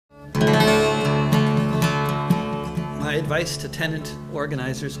advice to tenant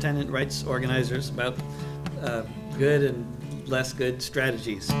organizers, tenant rights organizers about good and less good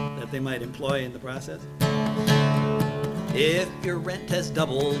strategies that they might employ in the process. If your rent has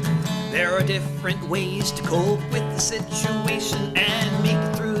doubled, there are different ways to cope with the situation and make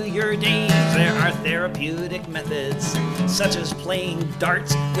it through your days. There are therapeutic methods, such as playing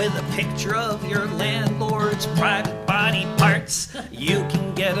darts with a picture of your landlord's private body parts. You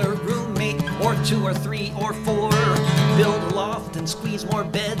can get a roommate, or 2 or 3 or 4. Build a loft and squeeze more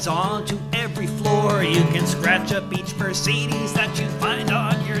beds onto every floor. You can scratch up each Mercedes that you find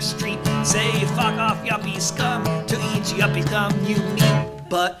on your street. Say fuck off yuppie scum to each yuppie scum you meet.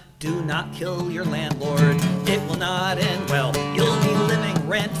 But do not kill your landlord, it will not end well. You'll be living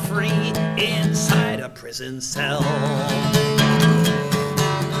rent-free inside a prison cell.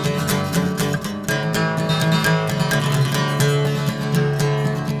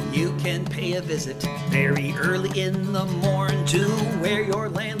 You can pay a visit very early in the morn to where your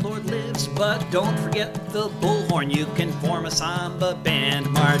landlord lives, but don't forget the bullhorn. You can form a samba band,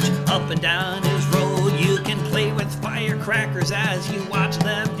 march up and down his road. You can play with firecrackers as you watch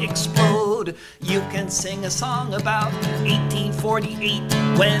them explode. You can sing a song about 1848,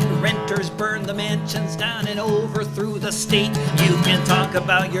 when renters burned the mansions down and overthrew the state. You can talk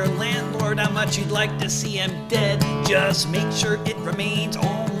about your landlord, how much you'd like to see him dead. Just make sure it remains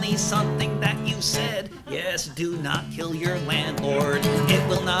only something that you said. Yes, do not kill your landlord, it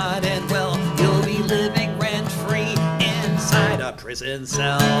will not end well. You'll be living rent-free inside a prison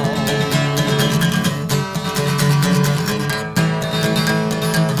cell.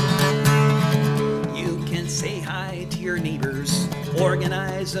 You can say hi to your neighbors,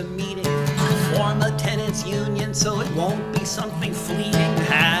 organize a meeting, form a tenants union so it won't be something fleeting.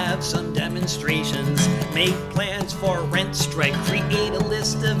 Have some demonstrations, make plans for rent strike, create a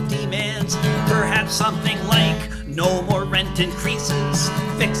list of demands, perhaps something like no more rent increases,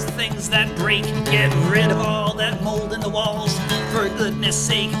 fix things that break, get rid of all that mold in the walls, for goodness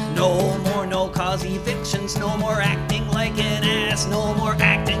sake. No more no-cause evictions, no more acting like an ass, no more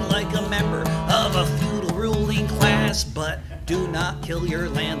acting like a member of a feudal ruling class. But do not kill your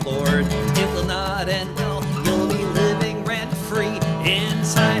landlord, it will not end well. You'll be living rent-free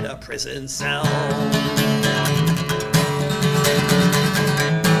inside a prison cell.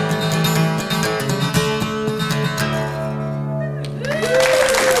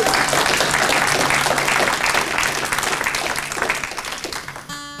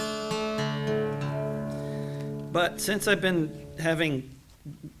 But since I've been having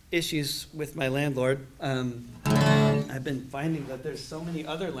issues with my landlord, I've been finding that there's so many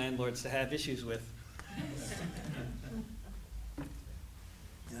other landlords to have issues with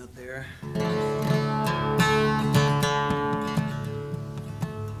out there.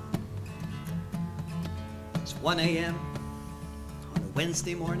 It's 1 a.m. on a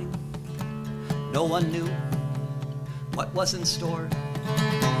Wednesday morning. No one knew what was in store.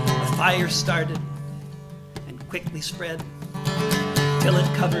 A fire started and quickly spread till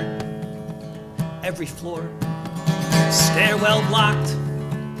it covered every floor. Stairwell blocked,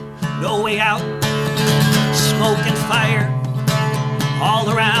 no way out, smoke and fire all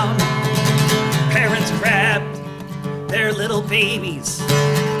around. Parents grabbed their little babies,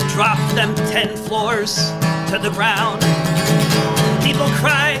 dropped them 10 floors to the ground. People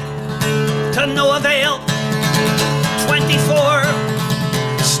cried to no avail, 24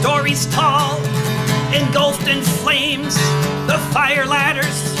 stories tall, engulfed in flames. The fire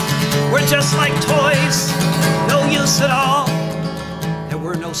ladders were just like toys, no use at all. There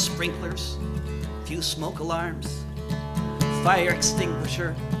were no sprinklers, few smoke alarms, fire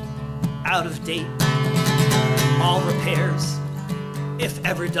extinguisher out of date. All repairs, if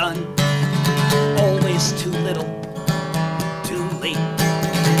ever done, always too little, too late.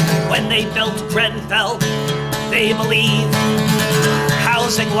 When they built Grenfell, they believed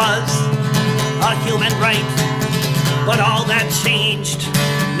housing was a human right. But all that changed.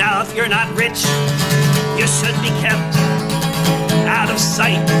 Now if you're not rich, you should be kept out of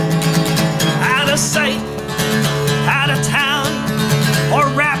sight, out of sight, out of town, or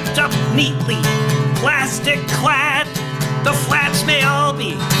wrapped up neatly, plastic clad. The flats may all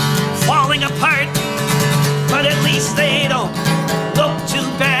be falling apart, but at least they don't look too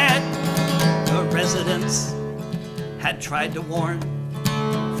bad. The residents had tried to warn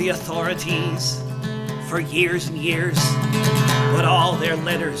the authorities for years and years, but all their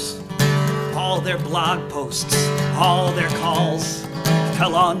letters, all their blog posts, all their calls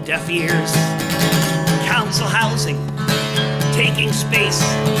fell on deaf ears. Council housing, taking space,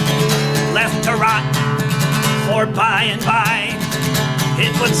 left to rot, for by and by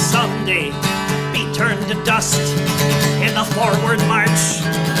it would someday be turned to dust in the forward march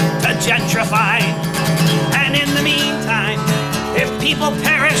to gentrify. And in the meantime, if people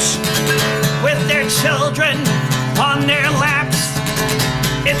perish with their children on their laps,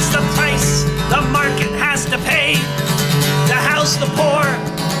 it's the price the market has to pay to house the poor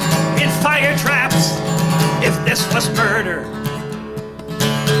in fire traps. If this was murder,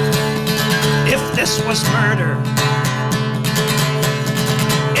 if this was murder,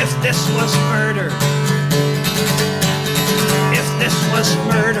 if this was murder, if this was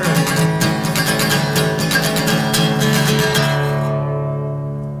murder.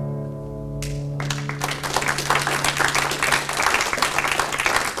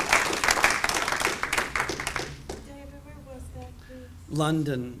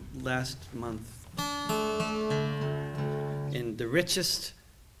 London last month, in the richest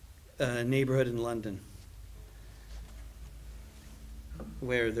neighborhood in London,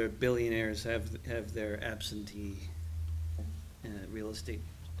 where the billionaires have their absentee real estate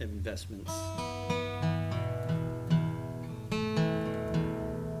investments.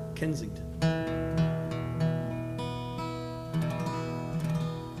 Kensington.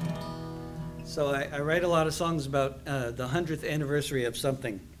 So I write a lot of songs about the 100th anniversary of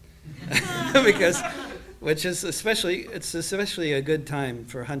something, because, it's especially a good time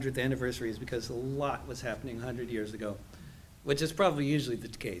for 100th anniversaries because a lot was happening 100 years ago, which is probably usually the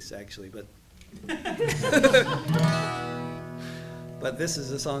case actually, but but this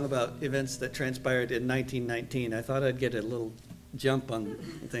is a song about events that transpired in 1919. I thought I'd get a little jump on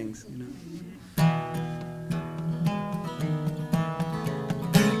things, you know.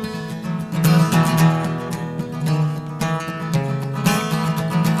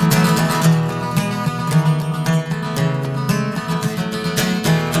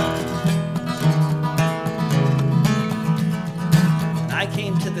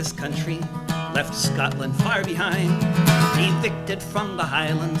 This country, left Scotland far behind, evicted from the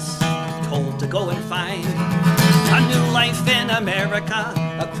Highlands, told to go and find a new life in America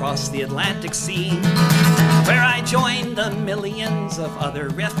across the Atlantic Sea, where I joined the millions of other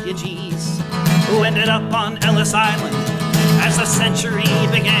refugees who ended up on Ellis Island as the century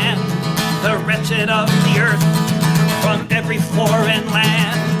began, the wretched of the earth from every foreign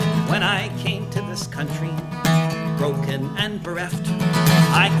land. When I came to this country, broken and bereft,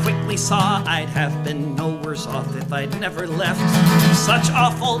 I quickly saw I'd have been no worse off if I'd never left. Such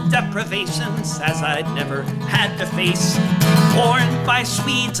awful deprivations as I'd never had to face, borne by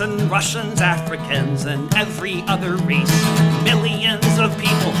Swedes and Russians, Africans, and every other race. Millions of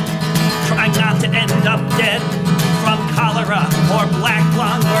people trying not to end up dead from cholera or black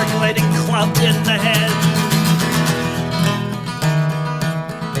lung or getting clubbed in the head.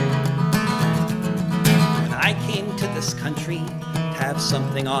 When I came to this country, have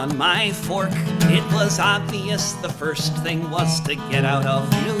something on my fork, it was obvious the first thing was to get out of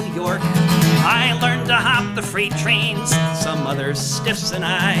New York. I learned to hop the freight trains, some other stiffs and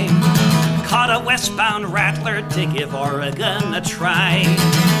I caught a westbound rattler to give Oregon a try.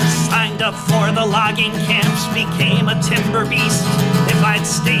 Signed up for the logging camps, became a timber beast. If I'd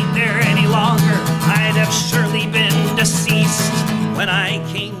stayed there any longer, I'd have surely been deceased. When I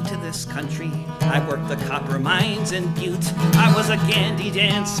came to this country, I worked the copper mines in Butte. I was a gandy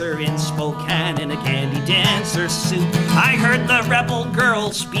dancer in Spokane in a gandy dancer suit. I heard the rebel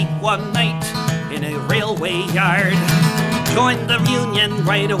girl speak one night in a railway yard. Joined the union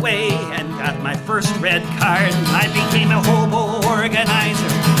right away and got my first red card. I became a hobo organizer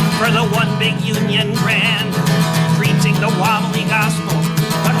for the one big union grand, preaching the wobbly gospel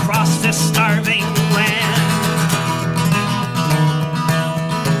across this starving land.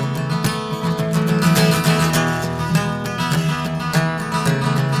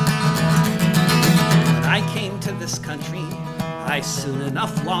 This country, I soon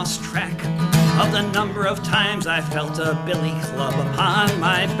enough lost track of the number of times I felt a billy club upon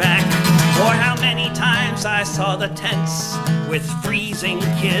my back, or how many times I saw the tents with freezing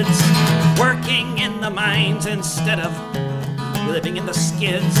kids working in the mines instead of living in the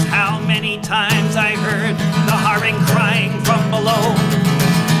skids. How many times I heard the harring crying from below,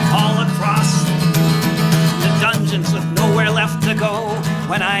 all across the dungeons with nowhere left to go.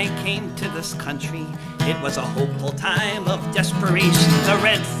 When I came to this country, it was a hopeful time of desperation. The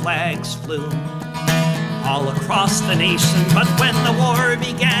red flags flew all across the nation. But when the war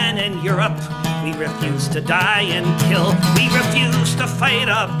began in Europe, we refused to die and kill. We refused to fight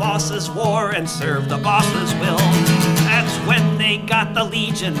a boss's war and serve the boss's will. That's when they got the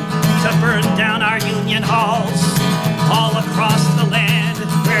Legion to burn down our union halls all across the land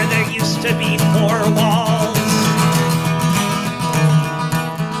where there used to be 4 walls.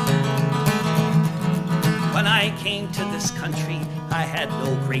 came to this country, I had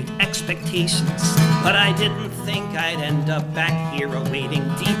no great expectations, but I didn't think I'd end up back here awaiting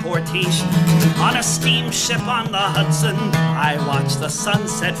deportation. On a steamship on the Hudson, I watched the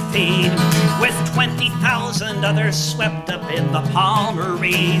sunset fade, with 20,000 others swept up in the Palmer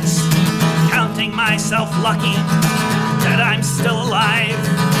rays. Counting myself lucky that I'm still alive,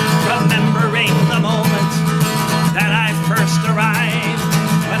 remembering the moment that I first arrived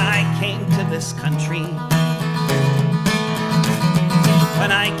when I came to this country.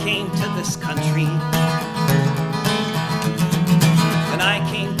 When I came to this country. When I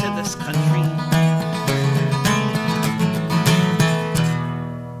came to this country.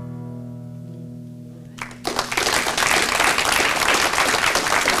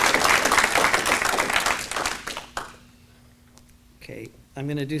 Okay, I'm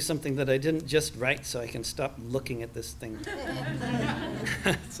going to do something that I didn't just write so I can stop looking at this thing.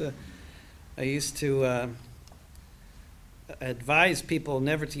 I used to advise people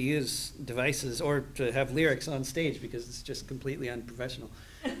never to use devices or to have lyrics on stage because it's just completely unprofessional.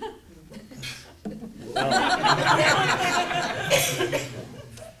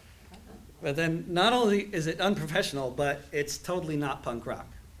 But then not only is it unprofessional, but it's totally not punk rock.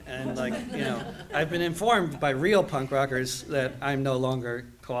 And like, you know, I've been informed by real punk rockers that I'm no longer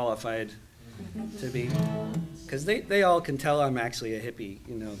qualified to be, because they all can tell I'm actually a hippie,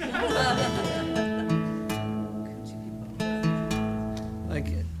 you know.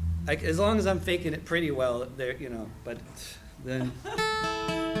 Like as long as I'm faking it pretty well, there, you know, but then.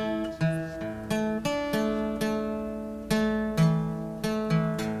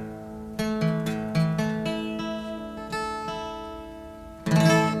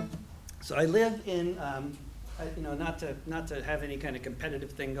 So I live in, you know, not to have any kind of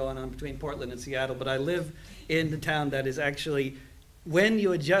competitive thing going on between Portland and Seattle, but I live in the town that is actually, when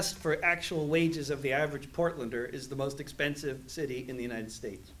you adjust for actual wages of the average Portlander, is the most expensive city in the United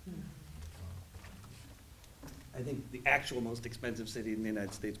States. I think the actual most expensive city in the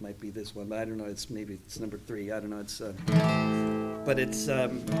United States might be this one, but I don't know, maybe it's number 3, I don't know, but it's,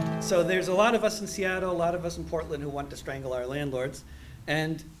 so there's a lot of us in Seattle, a lot of us in Portland who want to strangle our landlords.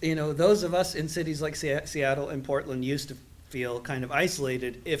 And, you know, those of us in cities like Seattle and Portland used to feel kind of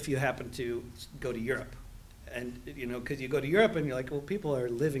isolated if you happen to go to Europe. And, you know, because you go to Europe and you're like, well, people are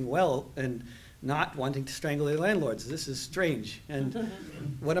living well and not wanting to strangle their landlords. This is strange. And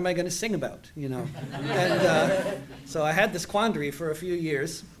what am I going to sing about, you know? And so I had this quandary for a few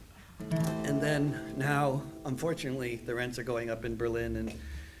years. And then now, unfortunately, the rents are going up in Berlin and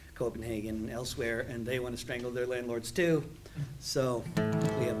Copenhagen and elsewhere, and they want to strangle their landlords too. So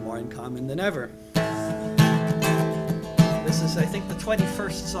we have more in common than ever. This is, I think, the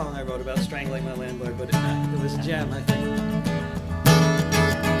 21st song I wrote about strangling my landlord, but it was a jam, I think.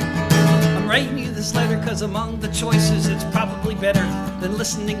 I'm writing you this letter because among the choices, it's probably better than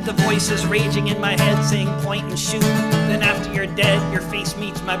listening to voices raging in my head saying point and shoot. Then after you're dead, your face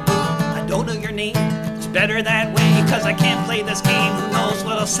meets my boot. I don't know your name. It's better that way, cause I can't play this game. Who knows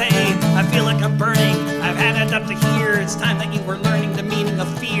what I'll say? I feel like I'm burning. I've had it up to here. It's time that you were learning the meaning of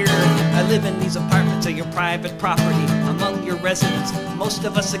fear. I live in these apartments of your private property among your residents. Most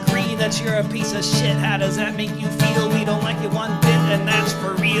of us agree that you're a piece of shit. How does that make you feel? We don't like you one bit, and that's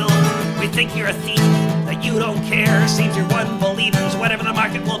for real. We think you're a thief, that you don't care. Seems you're one believers, whatever the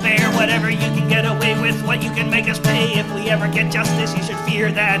market will bear. Whatever you can get away with, what you can make us pay. If we ever get justice, you should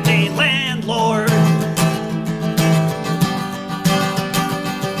fear that day. Landlord.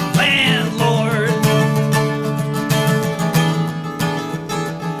 Landlord.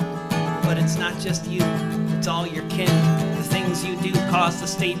 But it's not just you, it's all your kin. The things you do cause the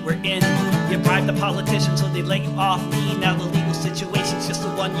state we're in. You bribe the politicians so they let you off me. Now the legal situation's just the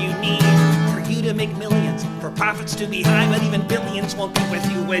one you need. For you to make millions, for profits to be high, but even billions won't be with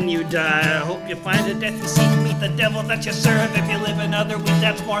you when you die. I hope you find a death you seek, meet the devil that you serve. If you live another week,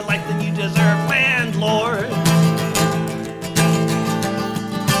 that's more life than you deserve. Landlord.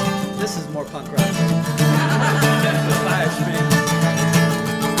 This is more punk rock. The 5 strings.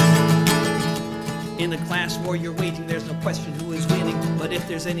 In a class war you're waging, there's no question who is winning. But if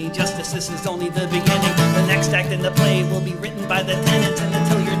there's any justice, this is only the beginning. The next act in the play will be written by the tenants, and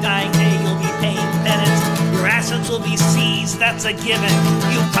until your dying day, you'll be paying penance. Your assets will be seized, that's a given.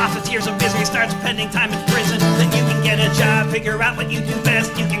 You profiteers of misery start spending time in prison. Then you can get a job, figure out what you do best.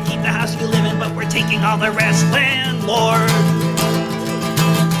 You can keep the house you live in, but we're taking all the rest. Landlord.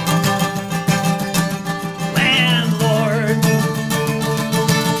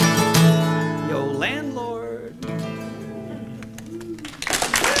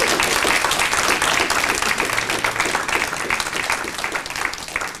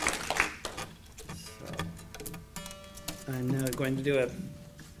 I'm now going to do a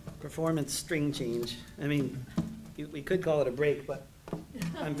performance string change. I mean, we could call it a break, but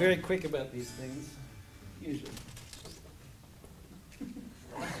I'm very quick about these things, usually.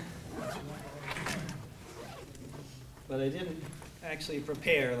 But I didn't actually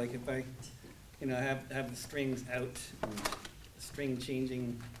prepare, like if I, have the strings out, and the string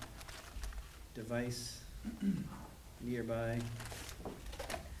changing device nearby.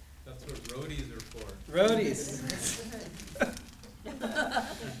 That's what roadies are for. Roadies.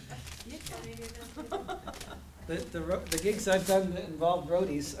 The gigs I've done that involved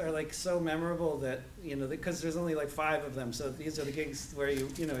roadies are like so memorable that, because there's only like 5 of them. So these are the gigs where you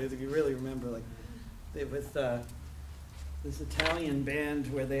really remember, like with this Italian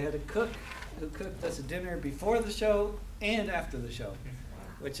band where they had a cook who cooked us a dinner before the show and after the show,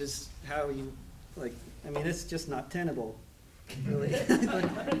 which is how you, it's just not tenable, really.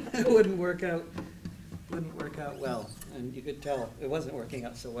 It wouldn't work out well, and you could tell it wasn't working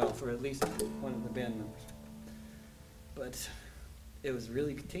out so well for at least one of the band members. But it was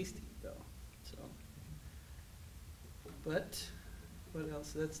really tasty, though. So, but what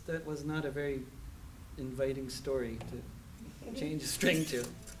else? That was not a very inviting story to change a string to.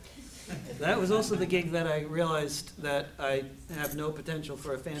 That was also the gig that I realized that I have no potential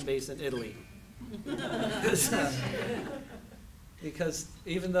for a fan base in Italy. Because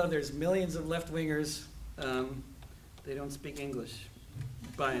even though there's millions of left-wingers, they don't speak English,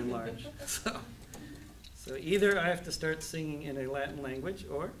 by and large. So either I have to start singing in a Latin language,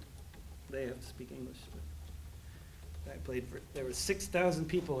 or they have to speak English. There were 6,000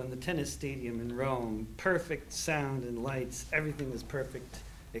 people in the tennis stadium in Rome, perfect sound and lights, everything was perfect,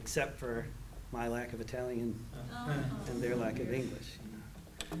 except for my lack of Italian and their lack of English.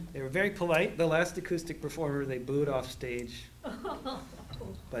 They were very polite. The last acoustic performer, they booed off stage,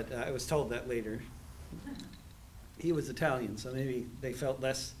 but I was told that later. He was Italian, so maybe they felt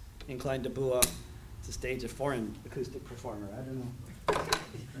less inclined to boo off the stage a foreign acoustic performer. I don't know.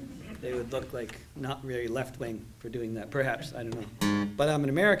 They would look like not very left-wing for doing that, perhaps. I don't know. But I'm an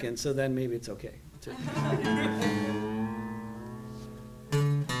American, so then maybe it's okay.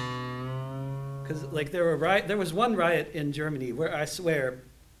 Because there was one riot in Germany where I swear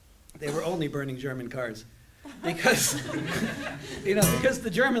they were only burning German cars. Because because the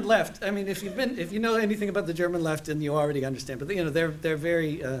German left. I mean, if you know anything about the German left, then you already understand. But they're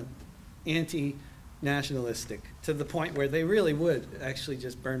very anti-nationalistic to the point where they really would actually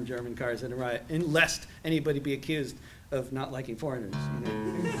just burn German cars in a riot, unless anybody be accused of not liking foreigners.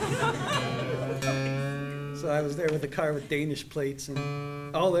 So I was there with a car with Danish plates,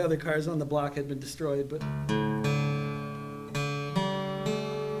 and all the other cars on the block had been destroyed, but.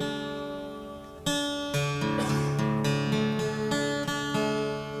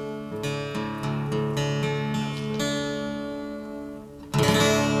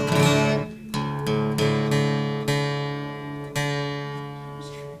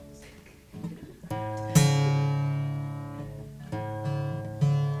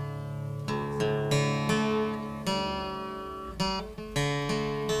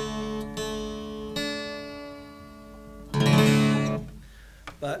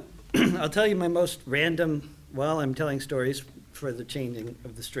 But I'll tell you my most random, while I'm telling stories for the changing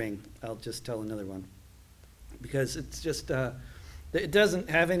of the string, I'll just tell another one. Because it's just, it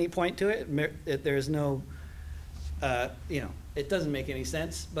doesn't have any point to it. There's no, it doesn't make any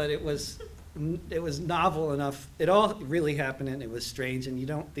sense, but it was novel enough. It all really happened, and it was strange,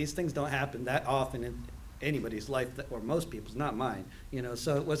 and these things don't happen that often in anybody's life, or most people's, not mine,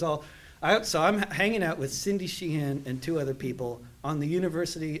 so it was all. So I'm hanging out with Cindy Sheehan and 2 other people on the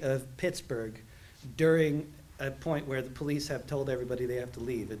University of Pittsburgh during a point where the police have told everybody they have to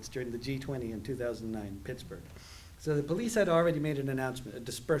leave. It's during the G20 in 2009 in Pittsburgh. So the police had already made an announcement, a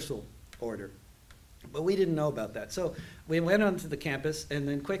dispersal order, but we didn't know about that. So we went onto the campus and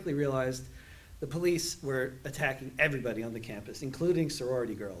then quickly realized the police were attacking everybody on the campus, including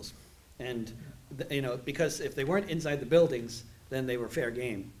sorority girls. And because if they weren't inside the buildings, then they were fair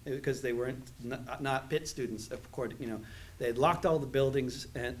game, because they weren't not Pitt students. They had locked all the buildings,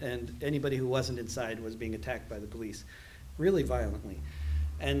 and anybody who wasn't inside was being attacked by the police, really violently.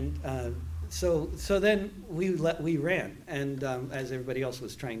 And so then we ran, and as everybody else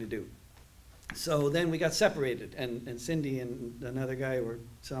was trying to do. So then we got separated, and Cindy and another guy were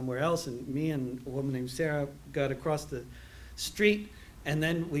somewhere else, and me and a woman named Sarah got across the street. And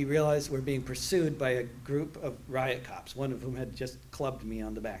then we realized we're being pursued by a group of riot cops, one of whom had just clubbed me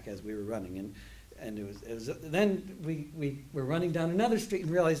on the back as we were running. And then we were running down another street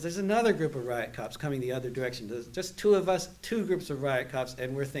and realized there's another group of riot cops coming the other direction. There's just two of us, two groups of riot cops,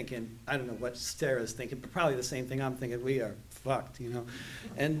 and we're thinking, I don't know what Sarah's thinking, but probably the same thing I'm thinking, we are fucked, you know.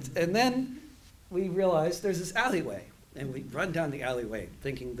 And then we realized there's this alleyway, and we run down the alleyway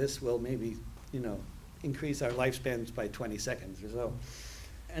thinking this will maybe, you know, increase our lifespans by 20 seconds or so.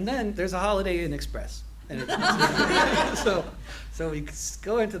 And then there's a Holiday Inn Express. And so we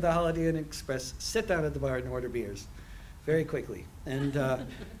go into the Holiday Inn Express, sit down at the bar and order beers very quickly.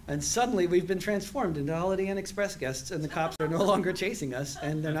 And suddenly we've been transformed into Holiday Inn Express guests, and the cops are no longer chasing us,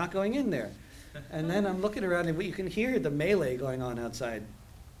 and they're not going in there. And then I'm looking around, and you can hear the melee going on outside.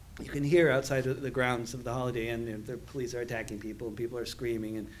 You can hear outside of the grounds of the Holiday Inn, and the police are attacking people, and people are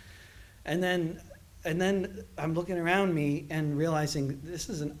screaming. And then I'm looking around me and realizing this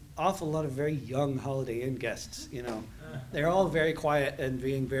is an awful lot of very young Holiday Inn guests, you know. They're all very quiet and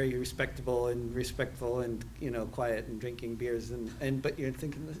being very respectable and respectful and, you know, quiet and drinking beers. But you're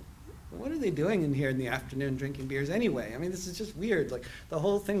thinking, what are they doing in here in the afternoon drinking beers anyway? I mean, this is just weird. Like, the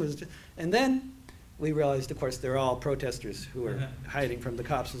whole thing was just, and then we realized, of course, they're all protesters who are hiding from the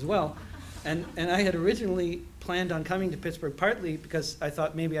cops as well. And I had originally planned on coming to Pittsburgh partly because I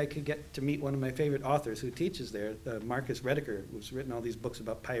thought maybe I could get to meet one of my favorite authors who teaches there, Marcus Rediker, who's written all these books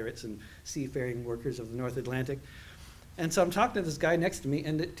about pirates and seafaring workers of the North Atlantic. And so I'm talking to this guy next to me,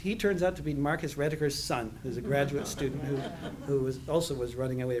 and he turns out to be Marcus Rediker's son, who's a graduate student who also was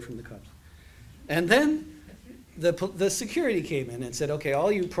running away from the cops. And then the security came in and said, okay,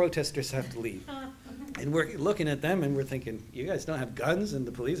 all you protesters have to leave. And we're looking at them and we're thinking, you guys don't have guns, and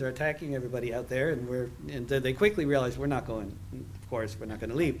the police are attacking everybody out there, and they quickly realized we're not going, of course, we're not going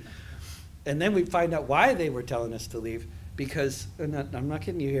to leave. And then we find out why they were telling us to leave, because, I'm not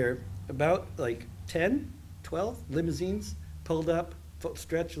kidding you here, about like 10, 12 limousines pulled up,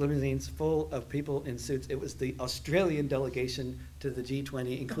 stretch limousines full of people in suits. It was the Australian delegation to the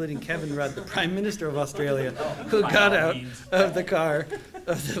G20, including Kevin Rudd, the Prime Minister of Australia, who got out of the car,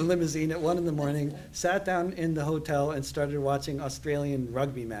 of the limousine at 1 in the morning, sat down in the hotel and started watching Australian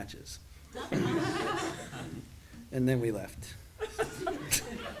rugby matches. And then we left.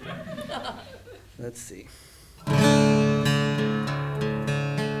 Let's see.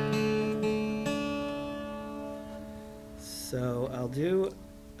 So I'll do,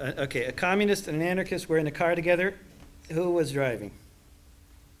 okay, a communist and an anarchist were in a car together. Who was driving?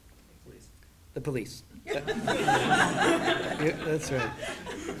 Police. The police. Yeah, that's right.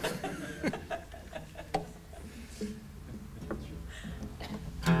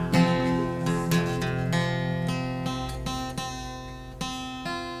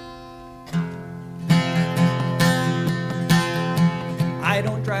 I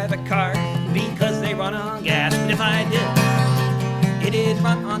don't drive a car because they run on gas, but if I did, it'd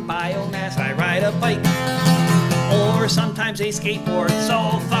run on biomass. I ride a bike or sometimes a skateboard,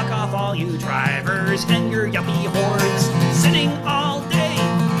 so fuck off all you drivers and your yuppie hordes sitting all day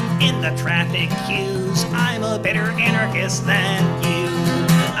in the traffic queues. I'm a better anarchist than you.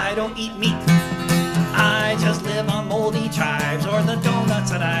 I don't eat meat, I just live on moldy chives or the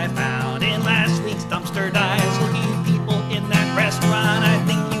donuts that I found in last week's dumpster dives. Look, you people in that restaurant, I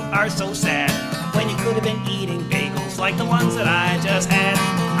think you are so sad when you could have been eating bagels like the ones that I just had.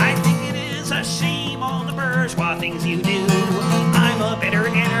 I think it is a shame all the bourgeois things you do. I'm a better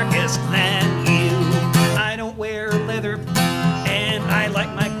anarchist than you. I don't wear leather and I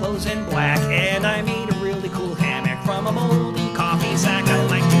like my clothes in black, and I made a really cool hammock from a moldy coffee sack. I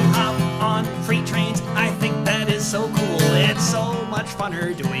like to hop on freight trains, I think that is so cool. It's so much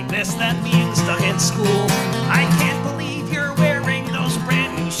funner doing this than being stuck in school. I can't believe you're wearing those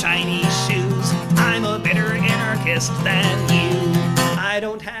brand new shiny shoes. I'm a better anarchist than you. I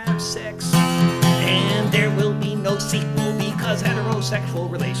don't have sex, and there will be no sequel because heterosexual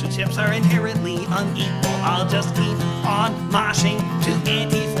relationships are inherently unequal. I'll just keep on moshing to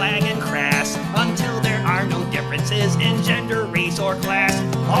Anti-Flag and Crass until there are no differences in gender, race, or class.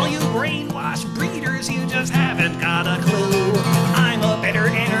 All you brainwashed breeders, you just haven't got a clue. I'm a better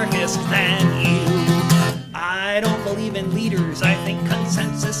anarchist than you. I don't believe in leaders, I think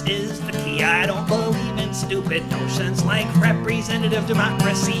consensus is the key. I don't believe in stupid notions like representative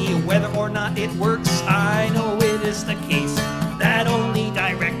democracy. Whether or not it works, I know it is the case that only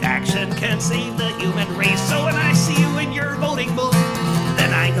direct action can save the human race. So when I see you in your voting booth,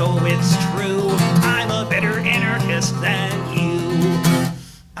 then I know it's true. I'm a better anarchist than you.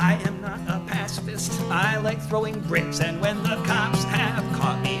 I am not a pacifist, I like throwing bricks, and when the cops have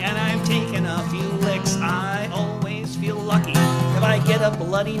caught me and I've taken a few licks, I always feel lucky if I get a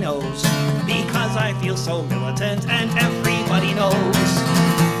bloody nose, because I feel so militant and everybody knows.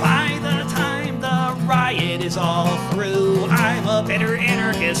 By the time the riot is all through, I'm a better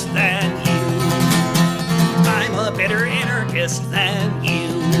anarchist than you. I'm a better anarchist than you.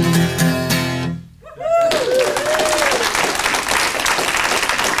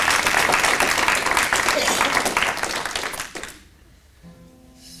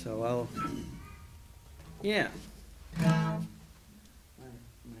 So yeah. My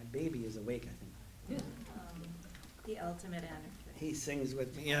baby is awake, I think. The ultimate anarchist. He sings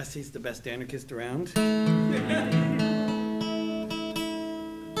with me. Yes, he's the best anarchist around.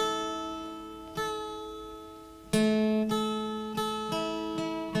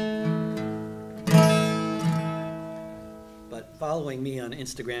 But following me on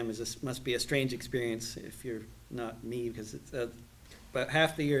Instagram must be a strange experience if you're not me, because it's about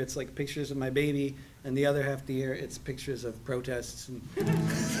half the year it's like pictures of my baby, and the other half the year it's pictures of protests.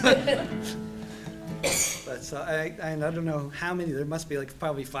 But so I don't know how many. There must be like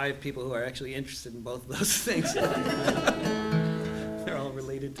probably 5 people who are actually interested in both of those things. They're all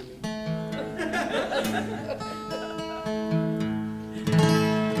related to me.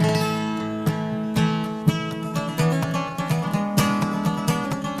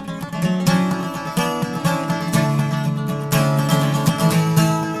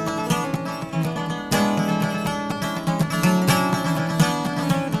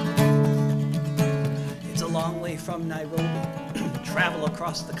 From Nairobi, travel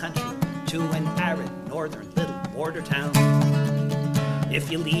across the country to an arid northern little border town.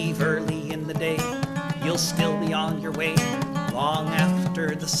 If you leave early in the day, you'll still be on your way long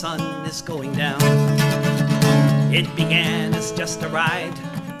after the sun is going down. It began as just a ride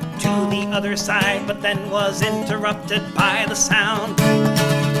to the other side, but then was interrupted by the sound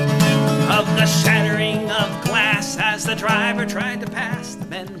of the shattering of glass as the driver tried to pass the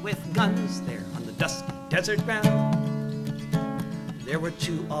men with guns there on the dusty desert ground. There were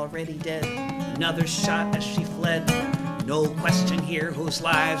 2 already dead, another shot as she fled. No question here whose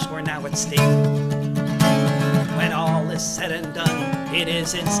lives were now at stake. When all is said and done, it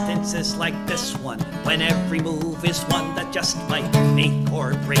is instances like this one, when every move is one that just might make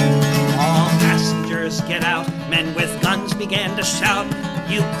or break. All passengers get out, men with guns began to shout,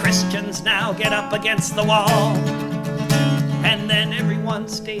 "You Christians now get up against the wall." And then everyone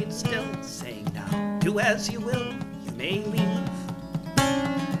stayed still, saying, "Now do as you will, you may leave,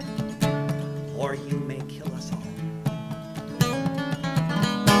 or you may kill us all."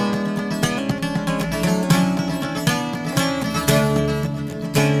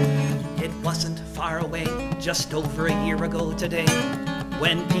 It wasn't far away, just over a year ago today,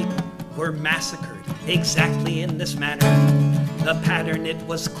 when people were massacred exactly in this manner. The pattern, it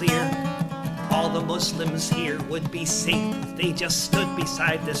was clear. All the Muslims here would be safe if they just stood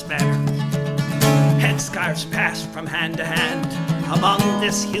beside this banner. Headscarves passed from hand to hand among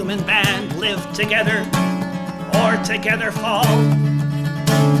this human band. Live together or together fall.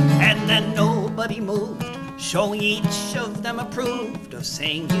 And then nobody moved, showing each of them approved of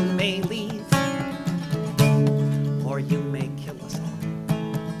saying, "You may leave or you may kill us all."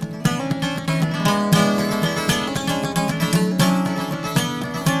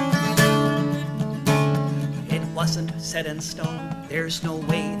 It wasn't set in stone. There's no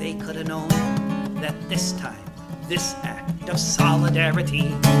way they could have known that this time, this act of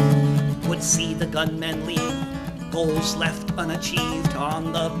solidarity would see the gunmen leave goals left unachieved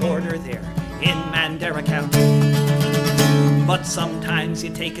on the border there in Mandera County. But sometimes you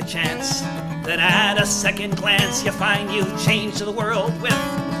take a chance that at a second glance you find you've changed the world with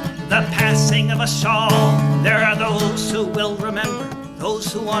the passing of a shawl. There are those who will remember,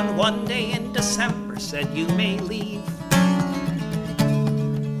 those who on one day in December said, "You may leave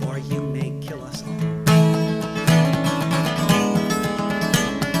or you may kill us all."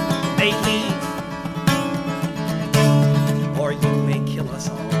 May leave or you may kill us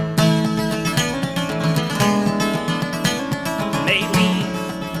all. May leave.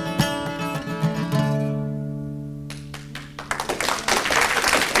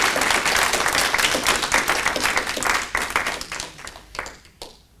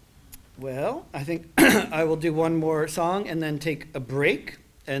 Well, I think I will do one more song and then take a break,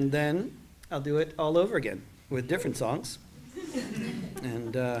 and then I'll do it all over again with different songs.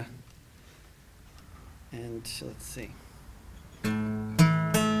 And let's see.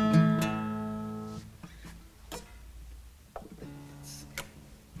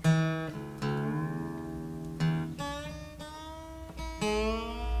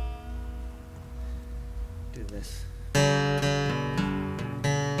 Do this.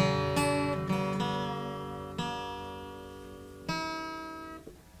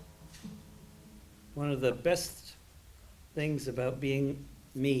 One of the best things about being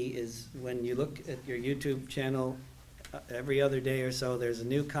me is when you look at your YouTube channel, every other day or so, there's a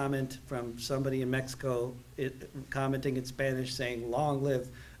new comment from somebody in Mexico commenting in Spanish saying, "Long live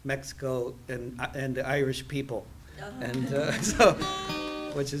Mexico and the Irish people." And so,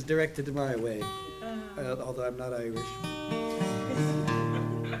 which is directed to my way, although I'm not Irish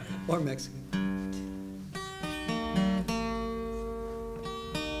or Mexican.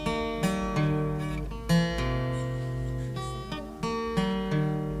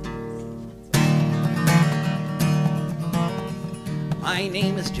 My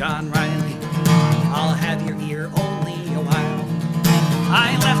name is John Riley. I'll have your ear only a while.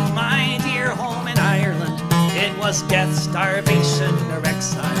 I left my dear home in Ireland. It was death, starvation, or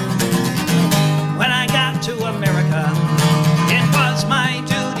exile. When I got to America, it was my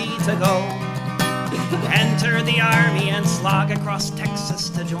duty to go. Enter the army and slog across Texas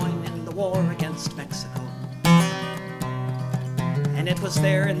to join in the war against Mexico. And it was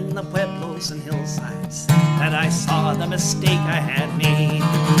there in the pueblos and hillsides that I saw the mistake I had made.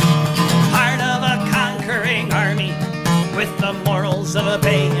 Part of a conquering army with the morals of a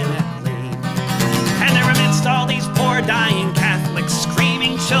bayonet blade. And there amidst all these poor dying Catholics,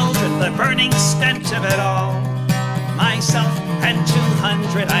 screaming children, the burning stench of it all, myself and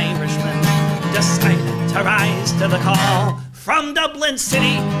 200 Irishmen decided to rise to the call. From Dublin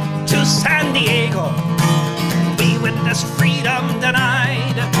City to San Diego, we witnessed freedom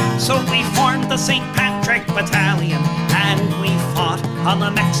denied, so we formed the St. Patrick Battalion, and we fought on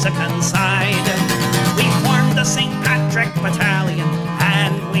the Mexican side. We formed the St. Patrick Battalion,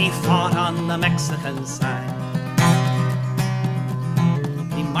 and we fought on the Mexican side.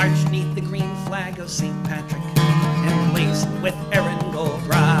 We marched neath the green flag of St. Patrick, emblazoned with Erin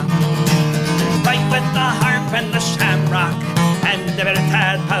Bra, right with the harp and the shamrock, and the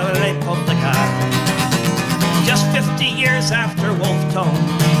Libertad para la República. Just 50 years after Wolf Tone,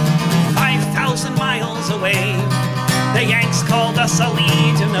 5,000 miles away, the Yanks called us a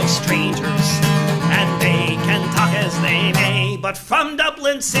legion of strangers, and they can talk as they may. But from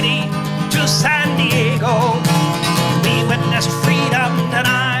Dublin City to San Diego, we witnessed freedom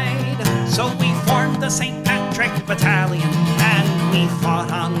denied, so we formed the St. Patrick Battalion, and we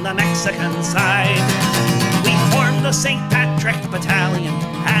fought on the Mexican side. We formed the St. Patrick Battalion,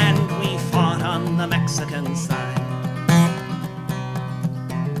 and we fought on the Mexican side.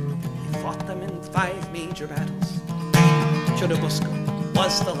 We fought them in 5 major battles. Churubusco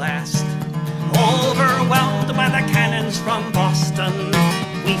was the last. Overwhelmed by the cannons from Boston,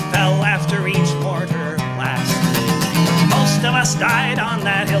 we fell after each mortar blast. Most of us died on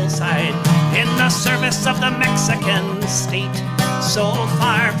that hillside in the service of the Mexican state. So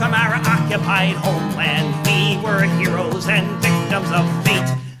far from our occupied homeland, we were heroes and victims of fate.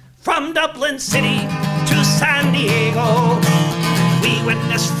 From Dublin City to San Diego, we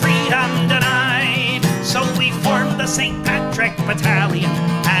witnessed freedom denied, so we formed the St. Patrick Battalion,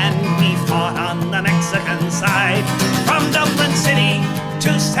 and we fought on the Mexican side. From Dublin City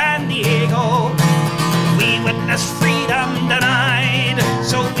to San Diego, we witnessed freedom denied,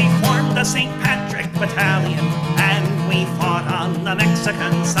 so we formed the St. Patrick Battalion, and we fought on the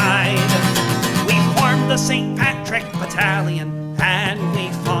Mexican side. We formed the St. Patrick Battalion, and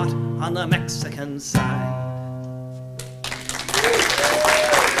we fought on the Mexican side.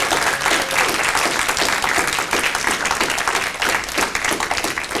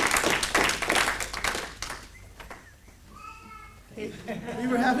 We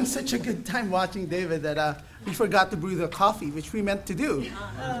were having such a good time watching David that we forgot to brew the coffee, which we meant to do.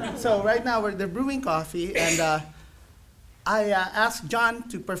 So right now they're brewing coffee, and I asked John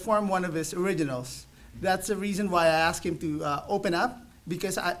to perform one of his originals. That's the reason why I asked him to open up,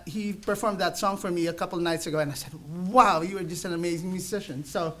 because he performed that song for me a couple nights ago, and I said, wow, you are just an amazing musician.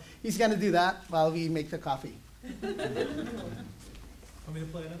 So he's going to do that while we make the coffee. Want me to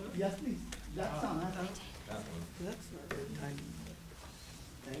play another one? Yes, please. That song. That one. That's not a good time.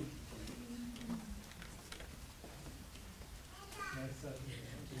 Thank you.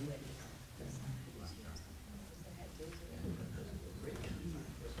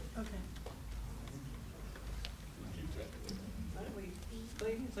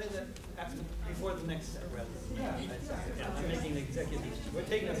 Play that after, before the next set, rather. Yeah, I'm making an executive. We're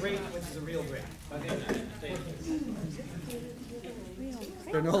taking a break, which is a real break.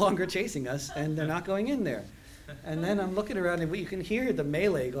 They're no longer chasing us, and they're not going in there. And then I'm looking around, and you can hear the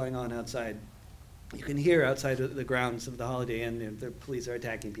melee going on outside. You can hear outside the grounds of the Holiday Inn, the police are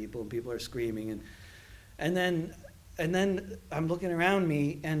attacking people, and people are screaming. And then I'm looking around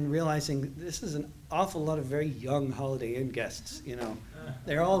me and realizing this is an awful lot of very young Holiday Inn guests, you know.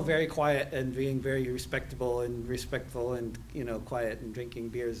 They're all very quiet and being very respectable and respectful and, you know, quiet and drinking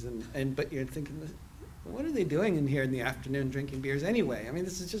beers. But you're thinking, what are they doing in here in the afternoon drinking beers anyway? I mean,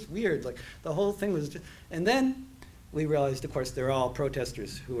 this is just weird. Like, the whole thing was just, and then we realized, of course, they're all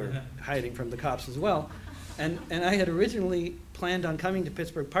protesters who are hiding from the cops as well. And I had originally planned on coming to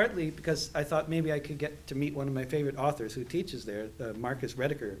Pittsburgh partly because I thought maybe I could get to meet one of my favorite authors who teaches there, Marcus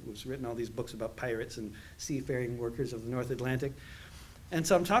Rediker, who's written all these books about pirates and seafaring workers of the North Atlantic. And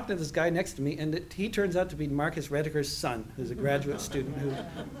so I'm talking to this guy next to me, and he turns out to be Marcus Rediker's son, who's a graduate student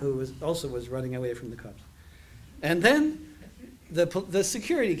who also was running away from the cops. And then the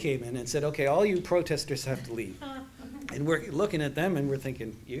security came in and said, okay, all you protesters have to leave. And we're looking at them and we're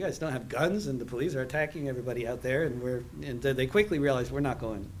thinking, you guys don't have guns and the police are attacking everybody out there, and they quickly realized we're not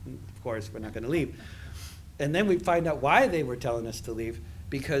going, of course, we're not going to leave. And then we find out why they were telling us to leave,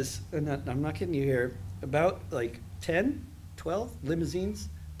 because, I'm not kidding you here, about like 10, 12 limousines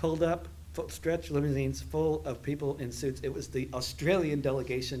pulled up, stretch limousines full of people in suits. It was the Australian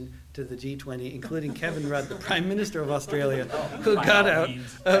delegation to the G20, including Kevin Rudd, the Prime Minister of Australia, who got out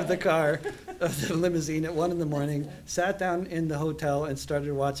of the car, of the limousine at 1 in the morning, sat down in the hotel and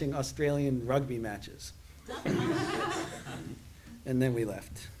started watching Australian rugby matches. And then we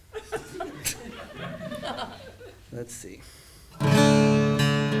left. Let's see.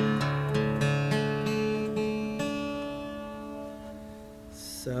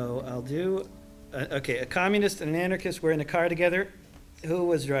 So I'll do, okay, a communist and an anarchist were in a car together. Who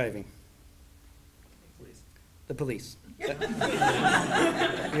was driving? Police. The police. Yeah,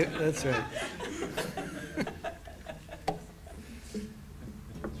 that's right.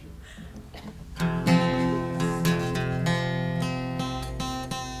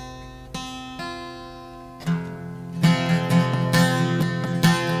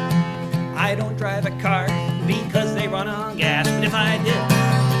 I don't drive a car because they run on gas, but if I did,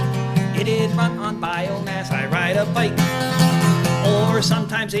 it'd run on biomass. I ride a bike or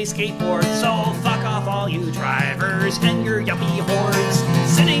sometimes a skateboard, so fuck off all you drivers and your yuppie hordes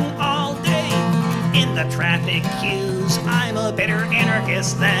sitting all day in the traffic queues. I'm a better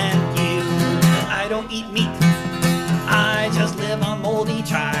anarchist than you. I don't eat meat, I just live on moldy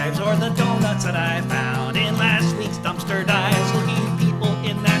chives or the donuts that I found in last week's dumpster dives. Look, you people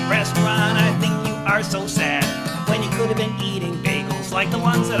in that restaurant, I think you are so sad when you could have been eating bagels like the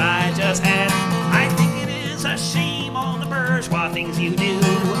ones that I just had. I think it is a shame all the bourgeois things you do.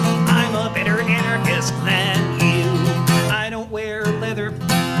 I'm a better anarchist than you. I don't wear leather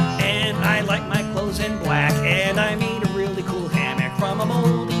and I like my clothes in black, and I made a really cool hammock from a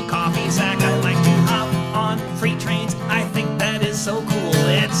moldy coffee sack. I like to hop on freight trains, I think that is so cool.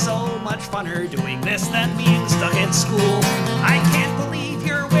 It's so much funner doing this than being stuck in school. I can't believe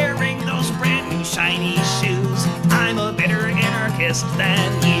you're wearing those brand new shiny shoes. I'm a better anarchist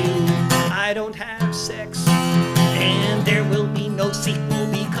than you. I don't have sex, and there will be no sequel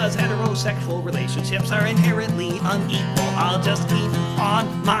because heterosexual relationships are inherently unequal. I'll just keep on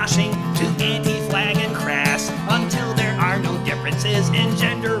moshing to Anti-Flag and Crass until there are no differences in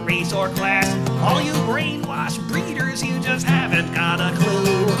gender, race, or class. All you brainwashed breeders, you just haven't got a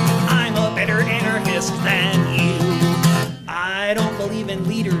clue. I'm a better anarchist than you. I don't believe in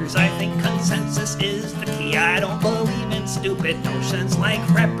leaders, I think consensus is the key. I don't believe in stupid notions like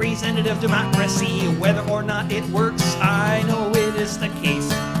representative democracy. Whether or not it works, I know it is the case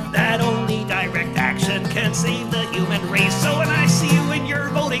that only direct action can save the human race. So when I see you in your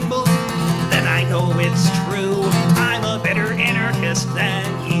voting booth, then I know it's true. I'm a better anarchist than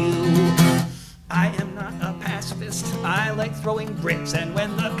you. I am not a pacifist, I like throwing bricks, and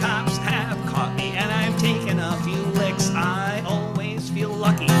when the cops have caught me and I've taken a few licks, I always feel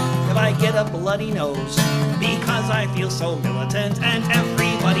lucky if I get a bloody nose, because I feel so militant and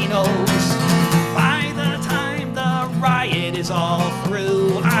everybody knows. By the time the riot is all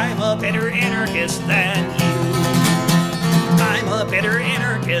through, I'm a better anarchist than you. I'm a better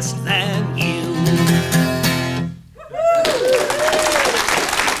anarchist than you.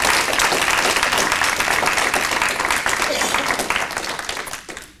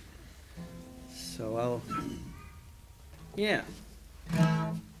 Yeah. My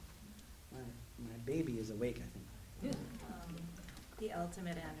baby is awake, I think. The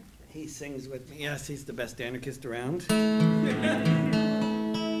ultimate anarchist. He sings with me. Yes, he's the best anarchist around.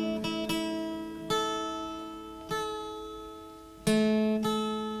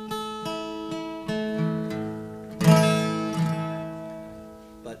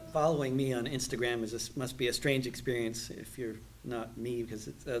 But following me on Instagram must be a strange experience if you're not me, because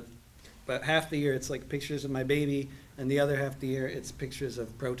it's about half the year it's like pictures of my baby, and the other half the year it's pictures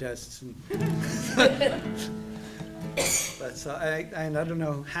of protests. And But so and I don't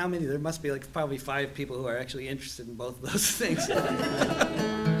know how many. There must be like probably 5 people who are actually interested in both of those things.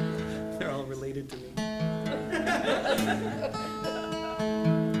 They're all related to me.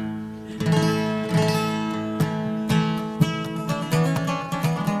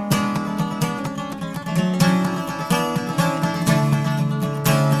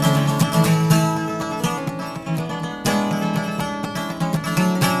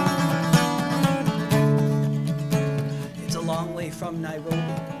 From Nairobi,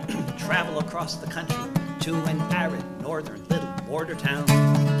 travel across the country to an arid northern little border town.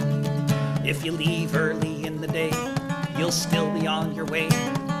 If you leave early in the day, you'll still be on your way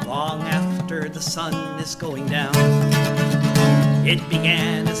long after the sun is going down. It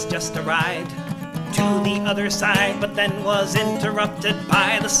began as just a ride to the other side, but then was interrupted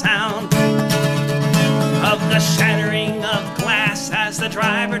by the sound of the shattering of glass as the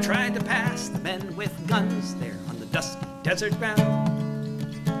driver tried to pass the men with guns there on the dusty desert ground.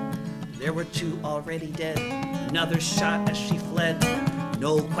 There were 2 already dead, another shot as she fled.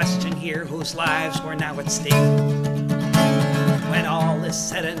 No question here whose lives were now at stake. When all is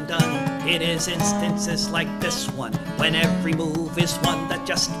said and done, it is instances like this one, when every move is one that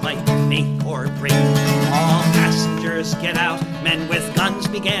just might make or break. All passengers get out, men with guns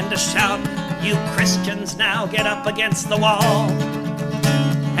began to shout, "You Christians now get up against the wall."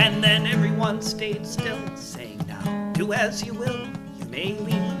 And then everyone stayed still, saying, "Now do as you will, you may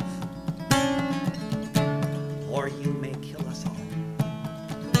leave, or you may kill us all."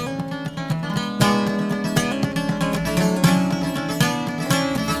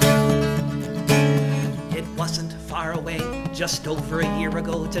 It wasn't far away, just over a year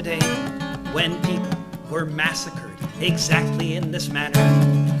ago today, when people were massacred exactly in this manner.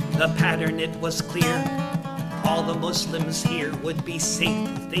 The pattern, it was clear. All the Muslims here would be safe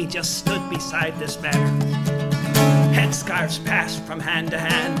if they just stood beside this banner. Headscarves passed from hand to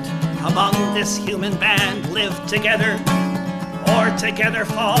hand among this human band. Live together or together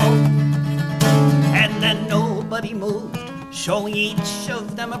fall. And then nobody moved, showing each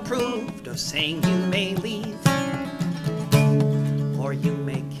of them approved of saying, "You may leave or you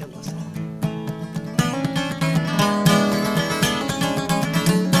may kill us all."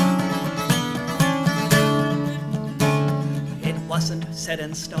 It wasn't set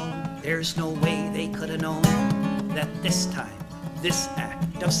in stone. There's no way they could have known that this time, this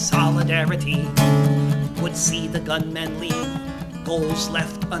act of solidarity would see the gunmen leave goals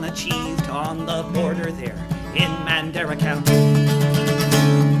left unachieved on the border there in Mandera County.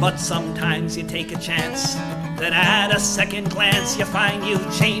 But sometimes you take a chance that at a second glance you find you've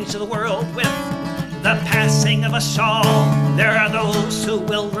changed the world with the passing of a shawl. There are those who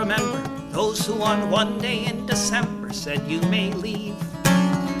will remember, those who on one day in December said, "You may leave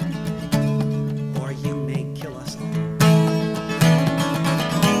or you may kill us all."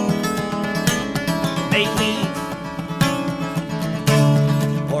 May leave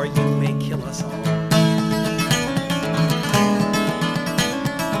or you may kill us all.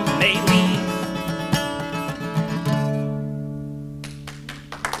 May leave.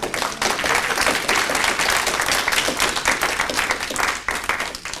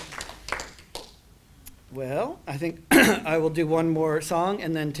 Well, I think I will do one more song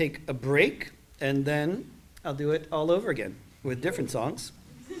and then take a break, and then I'll do it all over again with different songs.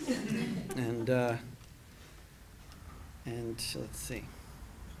 And let's see.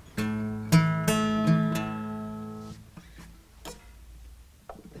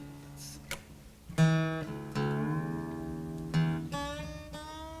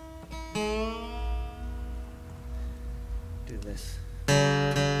 Do this.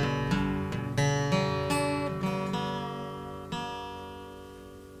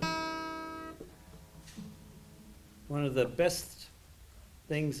 One of the best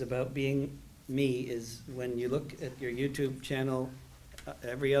things about being me is when you look at your YouTube channel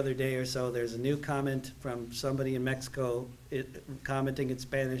every other day or so, there's a new comment from somebody in Mexico commenting in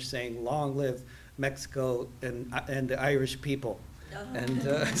Spanish saying, "Long live Mexico and the Irish people." And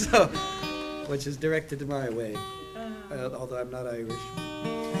so, which is directed my way, although I'm not Irish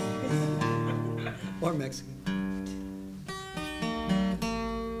or Mexican.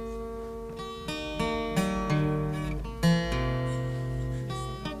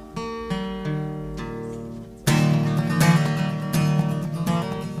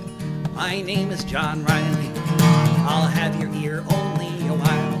 My name is John Riley. I'll have your ear only a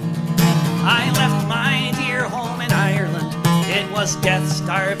while. I left my dear home in Ireland. It was death,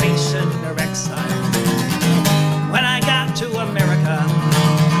 starvation, or exile. When I got to America,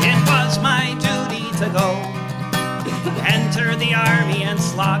 it was my duty to go. Enter the army and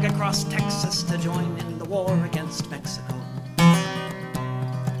slog across Texas to join in the war against Mexico.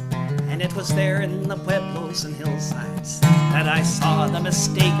 And it was there in the pueblos and hillsides that I saw the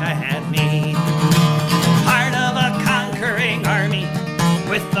mistake I had made. Part of a conquering army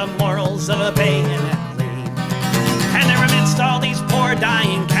with the morals of a bayonet blade. And there amidst all these poor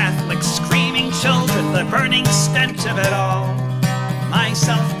dying Catholics, screaming children, the burning stench of it all,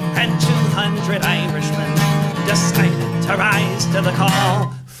 myself and 200 Irishmen decided to rise to the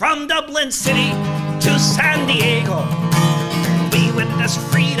call. From Dublin City to San Diego, we witnessed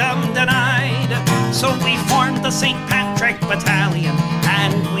freedom denied. So we formed the St. Patrick Battalion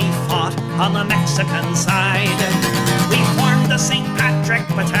and we fought on the Mexican side. We formed the St. Patrick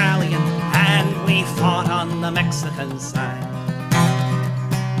Battalion and we fought on the Mexican side.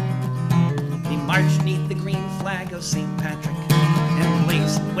 We marched neath the green flag of St. Patrick,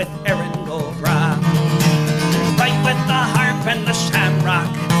 emblazoned with Erin Bra, right with the harp and the shamrock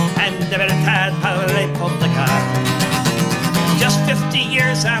and the Libertad para la República. Just 50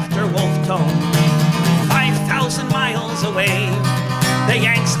 years after Wolf Tone, 5,000 miles away, the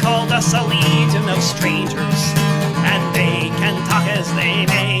Yanks called us a legion of strangers, and they can talk as they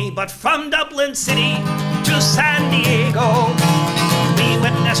may. But from Dublin City to San Diego, we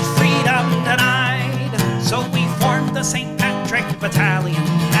witnessed freedom denied. So we formed the St. Patrick Battalion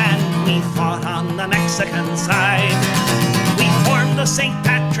and we fought on the Mexican side. We formed the St.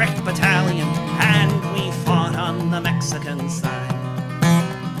 Patrick Battalion and we fought on the Mexican side.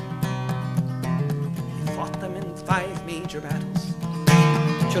 We fought them in 5 major battles.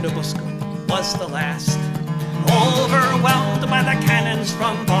 Churubusco was the last. Overwhelmed by the cannons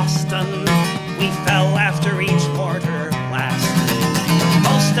from Boston, we fell after each mortar blast.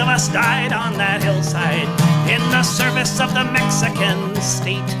 Most of us died on that hillside in the service of the Mexican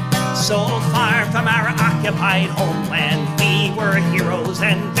state. So far from our occupied homeland, we were heroes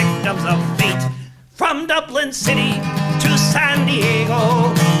and victims of fate. From Dublin City to San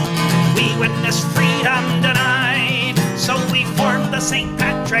Diego, we witnessed freedom denied. So we formed the St.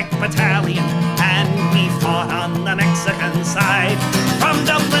 Patrick Battalion and we fought on the Mexican side. From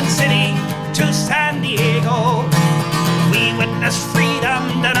Dublin City to San Diego, we witnessed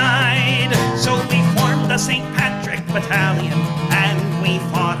freedom denied. So we formed the St. Patrick Battalion and we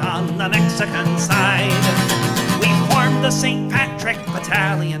fought on the Mexican side. We formed the St. Patrick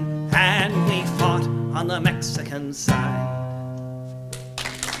Battalion and we fought on the Mexican side.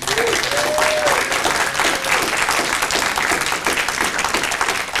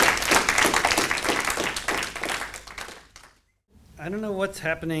 I don't know what's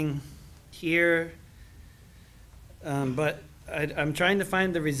happening here, but I'm trying to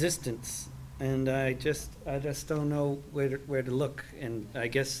find the resistance, and I just don't know where to look. And I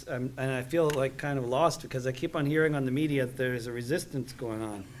guess I feel like kind of lost because I keep on hearing on the media that there's a resistance going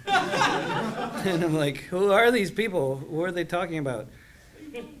on, and I'm like, who are these people? Who are they talking about?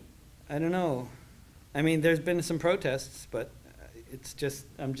 I don't know. I mean, there's been some protests, but it's just,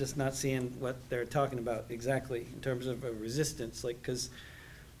 I'm just not seeing what they're talking about exactly in terms of a resistance, like, because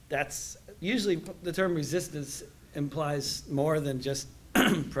that's usually the term resistance implies more than just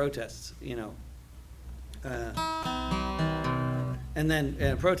protests, you know. And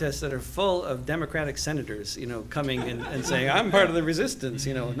then protests that are full of Democratic senators, you know, coming and saying, I'm part of the resistance,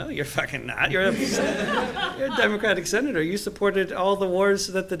 you know. No, you're fucking not. You're a Democratic senator. You supported all the wars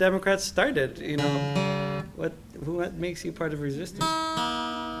that the Democrats what makes you part of resistance?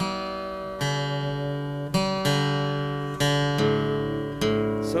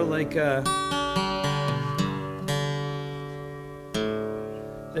 So like,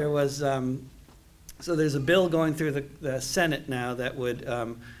 there was, so there's a bill going through the Senate now that would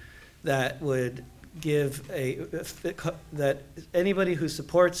give that anybody who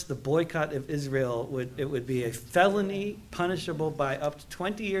supports the boycott of Israel would be a felony punishable by up to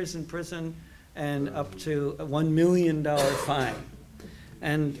 20 years in prison and up to a $1 million fine.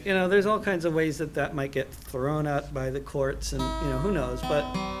 And, you know, there's all kinds of ways that might get thrown out by the courts and, you know, who knows.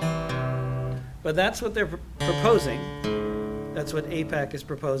 But that's what they're proposing. That's what AIPAC is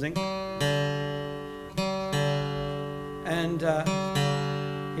proposing. And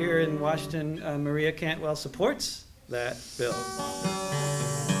here in Washington, Maria Cantwell supports that bill,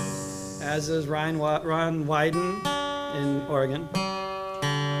 as is Ron Wyden in Oregon.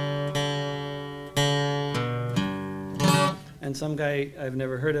 And some guy I've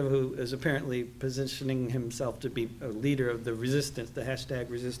never heard of who is apparently positioning himself to be a leader of the resistance, the hashtag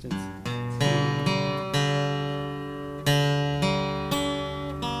resistance.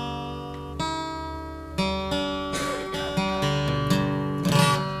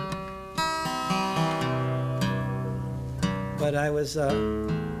 But I was,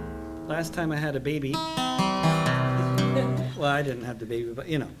 last time I had a baby, well, I didn't have the baby, but,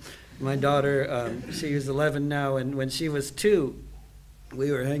 you know, my daughter, she was 11 now, and when she was 2,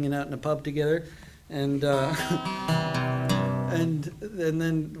 we were hanging out in a pub together, and and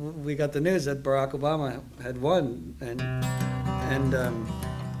then we got the news that Barack Obama had won, and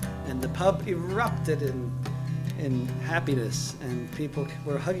the pub erupted in happiness, and people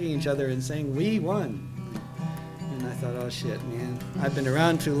were hugging each other and saying, "We won." And I thought, oh shit, man, I've been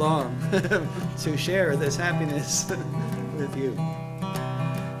around too long to share this happiness with you.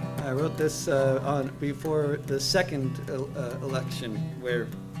 I wrote this before the second election, where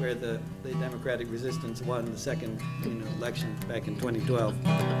the Democratic resistance won the second election back in 2012.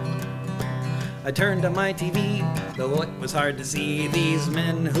 I turned on my TV, though it was hard to see these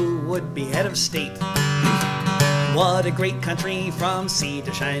men who would be head of state. What a great country from sea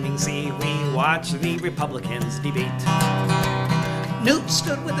to shining sea. We watched the Republicans debate. Newt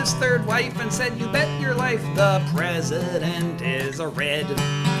stood with his third wife and said, "You bet your life the president is a red.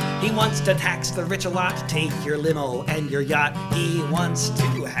 He wants to tax the rich a lot, take your limo and your yacht. He wants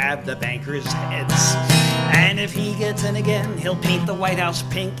to have the bankers' heads. And if he gets in again, he'll paint the White House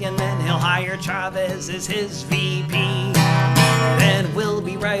pink, and then he'll hire Chavez as his VP. Then we'll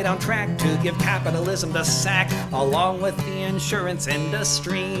be right on track to give capitalism the sack, along with the insurance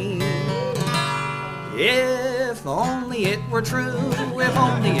industry. If only it were true, if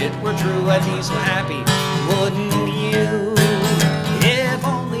only it were true, I'd be so happy, wouldn't you? If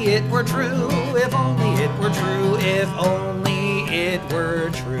only it were true, if only it were true, if only it were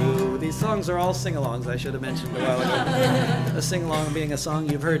true." These songs are all sing-alongs, I should have mentioned a while ago. A sing-along being a song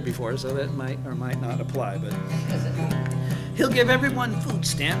you've heard before, so that might or might not apply, but... He'll give everyone food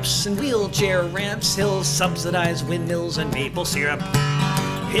stamps and wheelchair ramps. He'll subsidize windmills and maple syrup.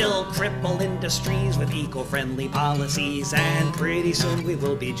 He'll cripple industries with eco-friendly policies, and pretty soon we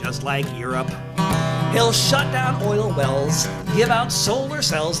will be just like Europe. He'll shut down oil wells, give out solar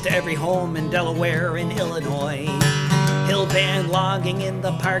cells to every home in Delaware and Illinois. He'll ban logging in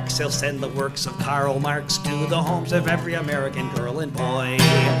the parks. He'll send the works of Karl Marx to the homes of every American girl and boy.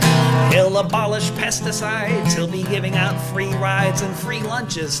 He'll abolish pesticides. He'll be giving out free rides and free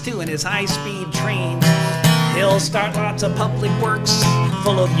lunches too in his high-speed trains. He'll start lots of public works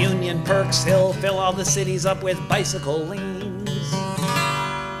full of union perks. He'll fill all the cities up with bicycle lanes.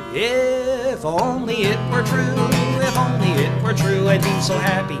 If only it were true, if only it were true, I'd be so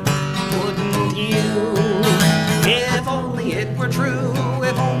happy, wouldn't you? If only it were true,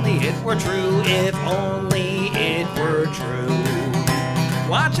 if only it were true, if only it were true.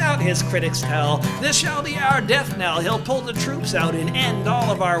 Watch out, his critics tell, this shall be our death knell. He'll pull the troops out and end all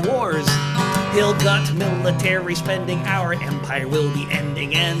of our wars. He'll gut military spending, our empire will be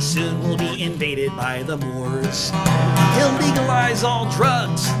ending, and soon we'll be invaded by the Moors. He'll legalize all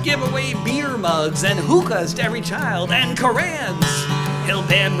drugs, give away beer mugs and hookahs to every child, and Korans. He'll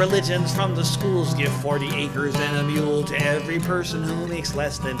ban religions from the schools, give 40 acres and a mule to every person who makes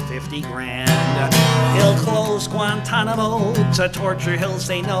less than 50 grand. He'll close Guantanamo to torture, he'll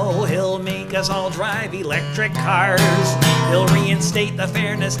say no. He'll make us all drive electric cars. He'll reinstate the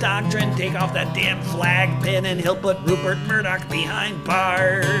fairness doctrine, take off that damn flag pin, and he'll put Rupert Murdoch behind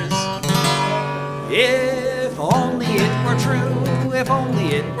bars. If only it were true, if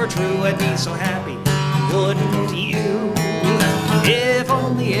only it were true, I'd be so happy, wouldn't you? If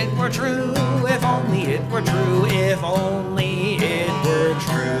only it were true, if only it were true, if only it were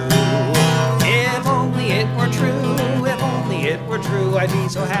true. If only it were true, if only it were true, I'd be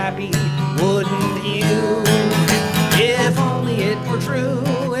so happy, wouldn't you? If only it were true,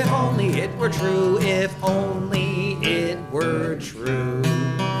 if only it were true, if only it were true.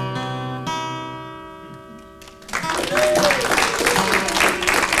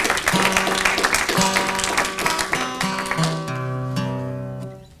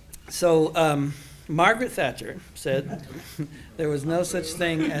 So Margaret Thatcher said there was no such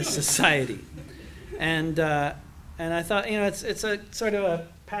thing as society, and I thought, you know, it's a sort of a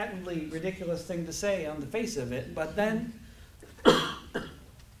patently ridiculous thing to say on the face of it, but then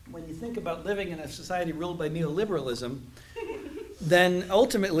when you think about living in a society ruled by neoliberalism, then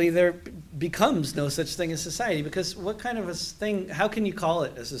ultimately there becomes no such thing as society, because what kind of a thing, how can you call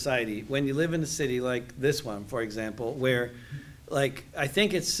it a society when you live in a city like this one, for example, where, like, I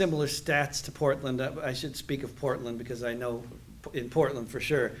think it's similar stats to Portland. I should speak of Portland because I know in Portland for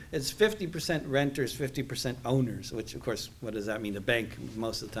sure. It's 50% renters, 50% owners, which of course, what does that mean? A bank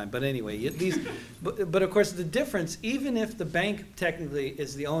most of the time. But anyway, but of course the difference, even if the bank technically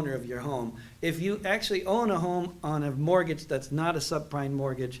is the owner of your home, if you actually own a home on a mortgage that's not a subprime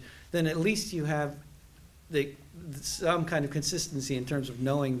mortgage, then at least you have some kind of consistency in terms of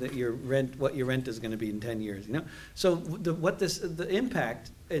knowing that what your rent is going to be in 10 years, you know? So the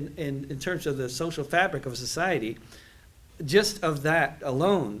impact in terms of the social fabric of society, just of that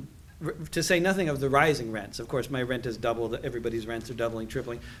alone, to say nothing of the rising rents. Of course, my rent has doubled, everybody's rents are doubling,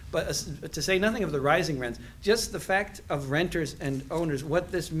 tripling, but to say nothing of the rising rents, just the fact of renters and owners,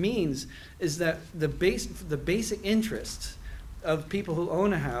 what this means is that the basic interests of people who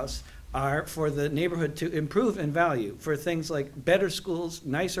own a house are for the neighborhood to improve in value, for things like better schools,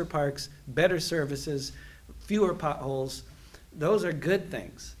 nicer parks, better services, fewer potholes. Those are good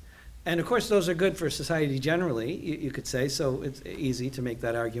things. And of course, those are good for society generally, you could say, so it's easy to make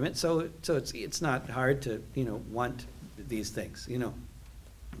that argument. So it's not hard to, you know, want these things, you know,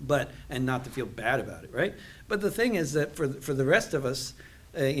 and not to feel bad about it, right? But the thing is that for the rest of us,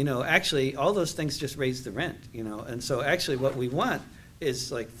 you know, actually all those things just raise the rent, you know, and so actually what we want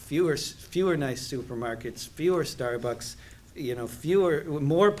is like fewer nice supermarkets, fewer Starbucks, you know,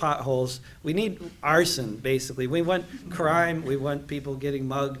 more potholes. We need arson, basically. We want crime. We want people getting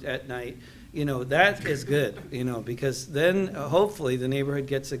mugged at night. You know, that is good, you know, because then hopefully the neighborhood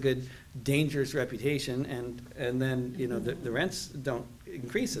gets a good dangerous reputation, and then, you know, the rents don't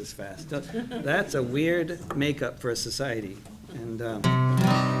increase as fast. That's a weird makeup for a society. And so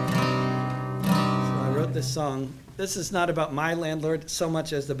I wrote this song. This is not about my landlord so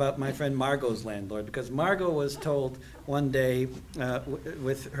much as about my friend Margot's landlord, because Margot was told one day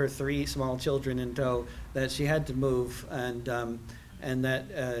with her 3 small children in tow that she had to move, and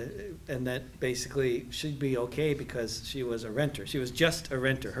that basically she'd be okay because she was a renter. She was just a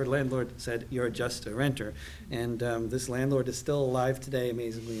renter. Her landlord said, "You're just a renter," and this landlord is still alive today,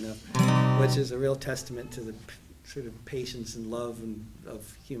 amazingly enough, which is a real testament to the sort of patience and love and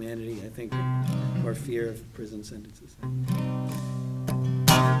of humanity, I think, or fear of prison sentences.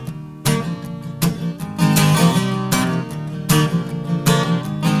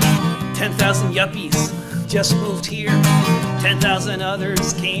 10,000 yuppies just moved here. 10,000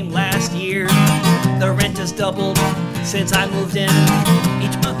 others came last year. The rent has doubled since I moved in.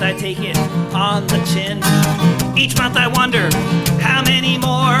 Each month I take it on the chin. Each month I wonder, how many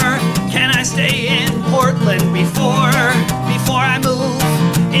more can I stay in Portland before I move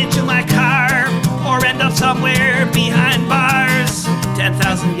into my car or end up somewhere behind bars?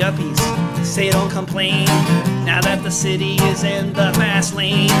 10,000 yuppies say don't complain now that the city is in the fast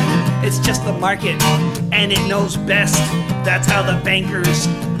lane. It's just the market and it knows best. That's how the bankers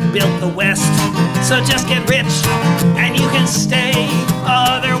built the West. So just get rich and you can stay,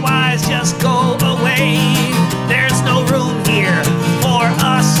 otherwise just go away. There's no room here for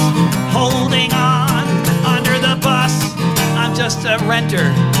us holding on under the bus. I'm just a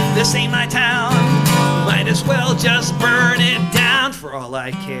renter, this ain't my town. Might as well just burn it down for all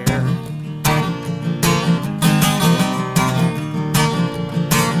I care.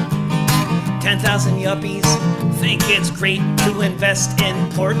 $10,000 yuppies think it's great to invest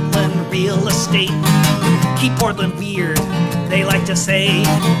in Portland real estate. Keep Portland weird, they like to say,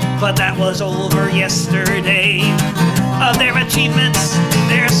 but that was over yesterday. Of their achievements,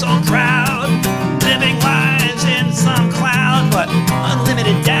 they're so proud, living lives in some cloud. But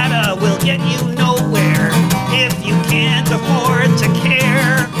unlimited data will get you nowhere if you can't afford to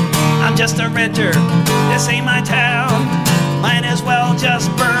care. I'm just a renter, this ain't my town. Might as well just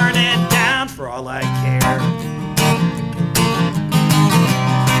burn it down for all I care.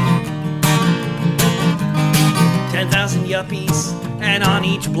 $10,000 yuppies, and on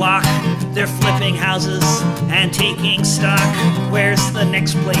each block they're flipping houses and taking stock. Where's the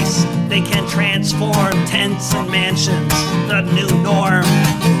next place they can transform tents and mansions, the new norm?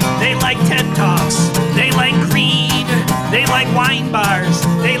 They like TED Talks, they like greed, they like wine bars,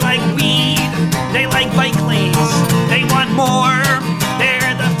 they like weed, they like bike lanes, they want more.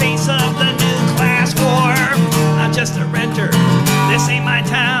 They're the face of the new class war. I'm just a renter, this ain't my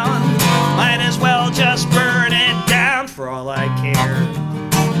town. Might as well just burn it down for all I care.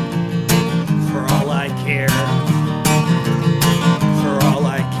 For all I care. For all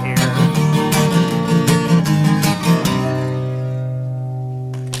I care.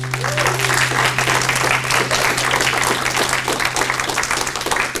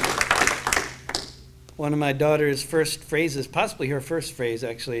 One of my daughter's first phrases, possibly her first phrase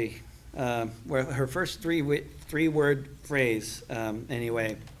actually, where her first three-word phrase,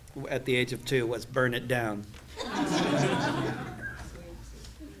 anyway, at the age of 2 was "burn it down."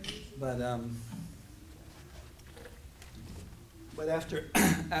 But after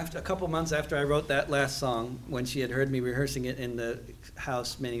a couple months after I wrote that last song, when she had heard me rehearsing it in the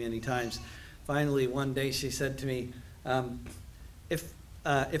house many, many times, finally one day she said to me,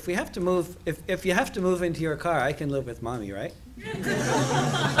 if we have to move, if you have to move into your car, I can live with mommy, right?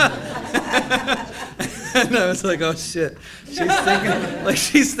 And I was like, oh shit.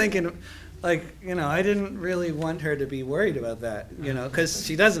 She's thinking, like, you know, I didn't really want her to be worried about that, you know, because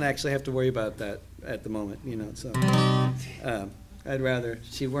she doesn't actually have to worry about that at the moment, you know, so I'd rather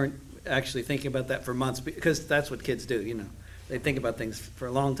she weren't actually thinking about that for months, because that's what kids do, you know. They think about things for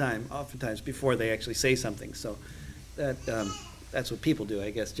a long time, oftentimes before they actually say something, so that's what people do, I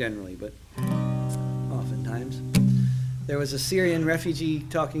guess, generally, but oftentimes. There was a Syrian refugee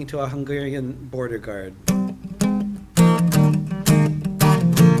talking to a Hungarian border guard.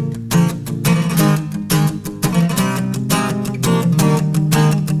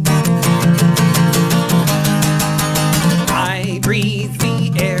 I breathe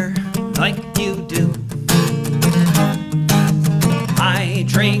the air like you do. I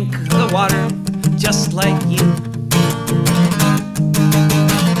drink the water just like you.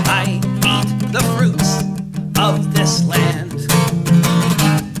 I eat the fruits of this land.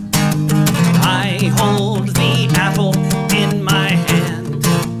 I hold the apple in my hand.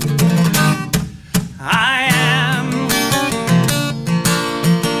 I am.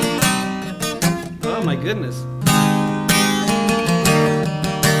 Oh my goodness.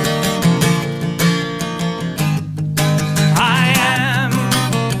 I am.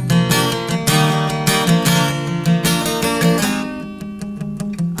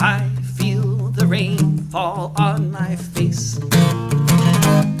 I feel the rain fall on my face,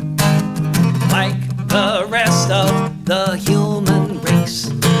 like the rest of the human race.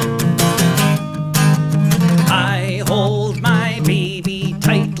 I hold my baby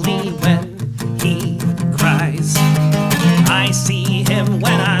tightly when he cries. I see him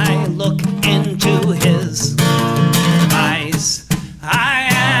when I look into his eyes. I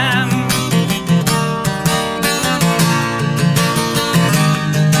am.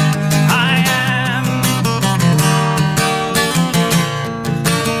 I am.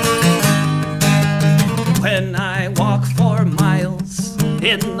 When I walk for miles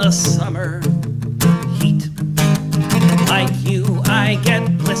in the summer heat, like you, I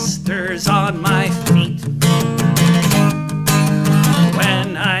get blisters on my feet.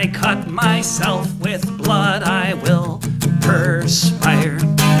 When I cut myself with blood, I will perspire.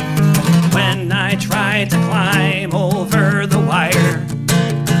 When I try to climb over the wire,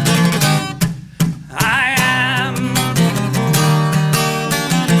 I am.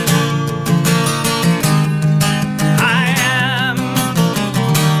 I am.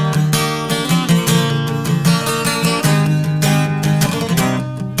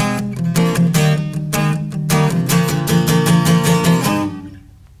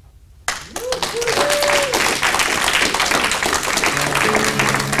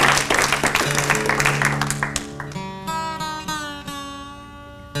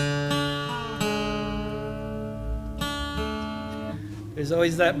 There's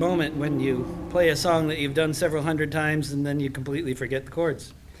always that moment when you play a song that you've done several hundred times and then you completely forget the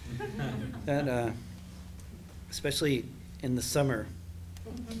chords. That, especially in the summer.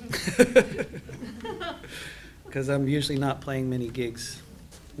 Because I'm usually not playing many gigs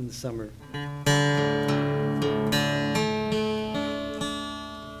in the summer.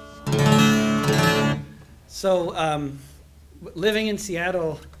 So, living in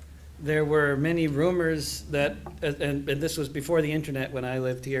Seattle, there were many rumors that, and this was before the internet when I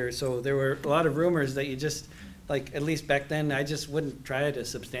lived here, so there were a lot of rumors that you just, like, at least back then, I just wouldn't try to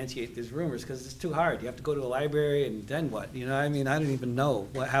substantiate these rumors because it's too hard. You have to go to a library and then what? You know, I mean, I don't even know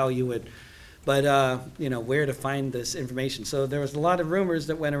how you would, but, you know, where to find this information. So there was a lot of rumors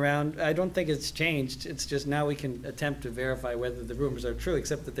that went around. I don't think it's changed. It's just now we can attempt to verify whether the rumors are true,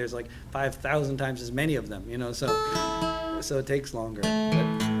 except that there's like 5,000 times as many of them, you know, so it takes longer. But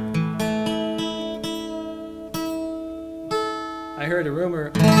I heard a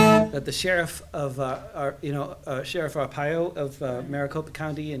rumor that the sheriff of, Sheriff Arpaio of Maricopa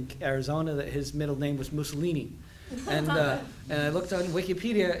County in Arizona, that his middle name was Mussolini. And I looked on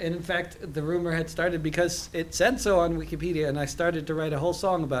Wikipedia, and in fact, the rumor had started because it said so on Wikipedia, and I started to write a whole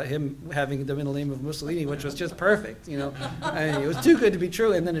song about him having the middle name of Mussolini, which was just perfect, you know. I mean, it was too good to be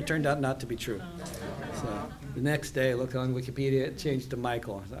true, and then it turned out not to be true. So the next day, I looked on Wikipedia, it changed to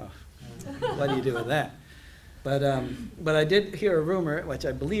Michael. I thought, oh, what do you do with that? But I did hear a rumor, which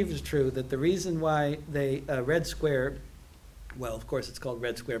I believe is true, that the reason why they Red Square, well, of course it's called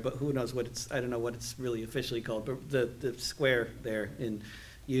Red Square, but who knows what it's, I don't know what it's really officially called, but the square there in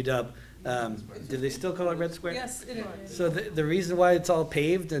UW. Do they still call it Red Square? Yes, it is. So the reason why it's all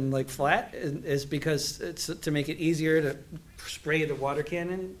paved and like flat is because it's to make it easier to spray the water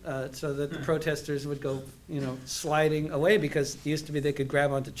cannon, so that the protesters would go, sliding away, because it used to be they could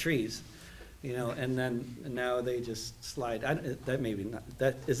grab onto trees, and then now they just slide. That maybe not.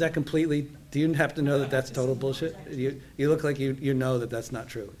 Is that completely? Do you have to know that that's total bullshit? You look like you know that that's not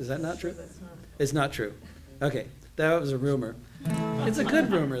true. Is that not true? It's not true. Okay, that was a rumor. It's a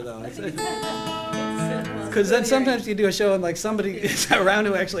good rumor though. Because then sometimes you do a show and like somebody is around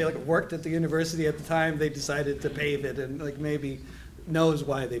who actually like worked at the university at the time they decided to pave it, and like maybe knows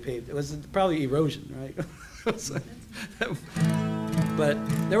why they paved it. It was probably erosion, right? But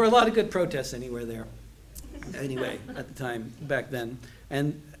there were a lot of good protests anywhere there. Anyway, at the time back then,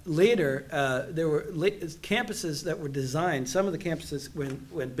 and later there were campuses that were designed. Some of the campuses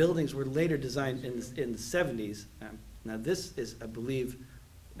when buildings were later designed in the 70s. Now this is, I believe,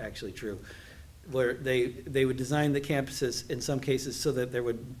 actually true, where they would design the campuses in some cases so that there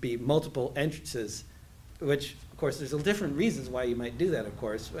would be multiple entrances, which of course there's different reasons why you might do that, of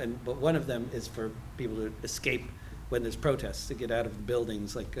course, but one of them is for people to escape when there's protests, to get out of the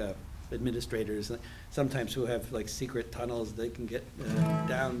buildings, like administrators, sometimes who have like secret tunnels they can get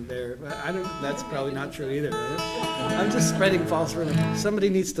down there. That's probably not true either. Right? I'm just spreading false rumors. Somebody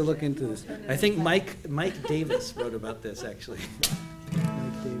needs to look into this. I think Mike Davis wrote about this, actually.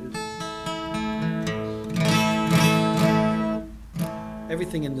 Mike Davis.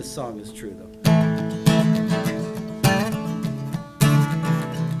 Everything in this song is true, though.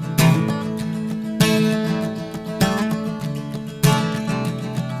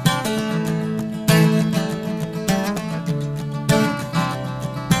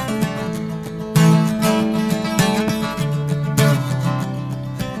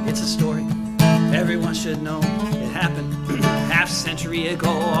 Should know it happened half a century ago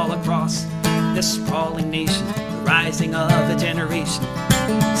all across this sprawling nation. The rising of a generation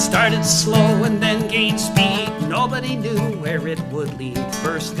started slow and then gained speed. Nobody knew where it would lead.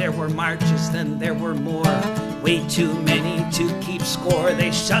 First there were marches, then there were more. Way too many to keep score.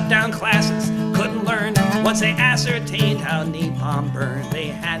 They shut down classes, couldn't learn. Once they ascertained how napalm burned, they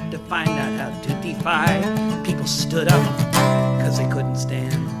had to find out how to defy. People stood up because they couldn't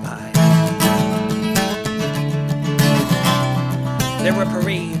stand by. There were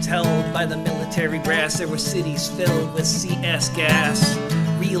parades held by the military brass. There were cities filled with CS gas.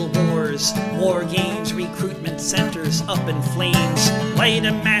 Real wars, war games, recruitment centers up in flames. Light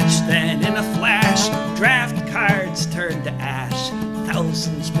a match then in a flash. Draft cards turned to ash.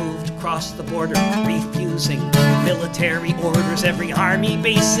 Thousands moved across the border, refusing military orders. Every army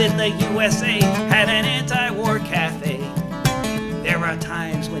base in the USA had an anti-war cafe. There are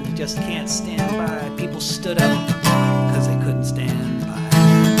times when you just can't stand by. People stood up because they couldn't stand by.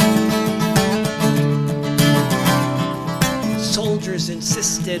 Soldiers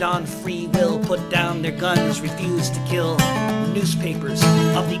insisted on free will, put down their guns, refused to kill. Newspapers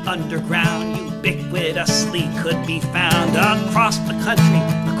of the underground ubiquitously could be found across the country,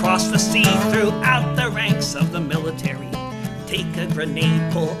 across the sea, throughout the ranks of the military. Take a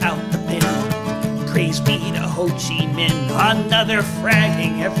grenade, pull out the pin. Praise be to Ho Chi Minh. Another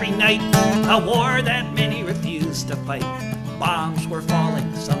fragging every night, a war that many refused to fight. Bombs were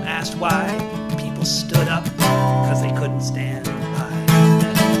falling, some asked why. People stood up because they couldn't stand by.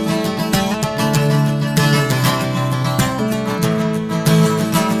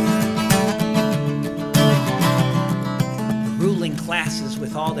 The ruling classes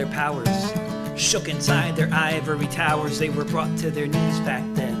with all their powers shook inside their ivory towers. They were brought to their knees back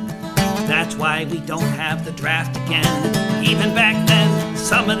then. That's why we don't have the draft again. Even back then,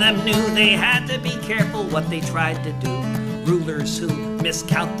 some of them knew they had to be careful what they tried to do. Rulers who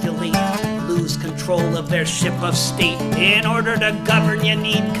miscalculate lose control of their ship of state. In order to govern, you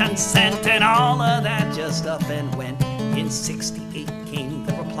need consent, and all of that just up and went. In 68 came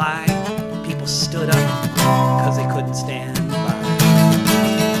the reply. People stood up because they couldn't stand by.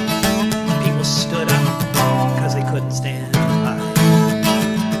 People stood up because they couldn't stand by.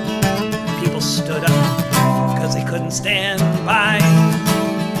 People stood up because they couldn't stand by.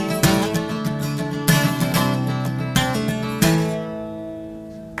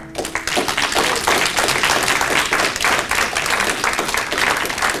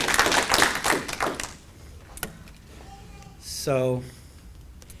 So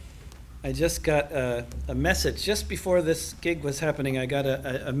I just got a message just before this gig was happening. I got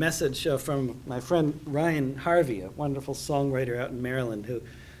a message from my friend Ryan Harvey, a wonderful songwriter out in Maryland, who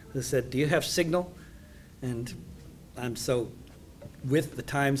said, "Do you have signal?" And I'm so with the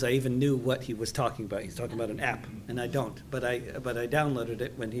times I even knew what he was talking about. He's talking about an app, and I don't. But I downloaded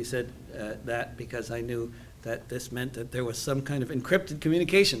it when he said that, because I knew that this meant that there was some kind of encrypted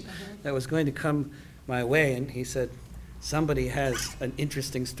communication that was going to come my way. And he said, somebody has an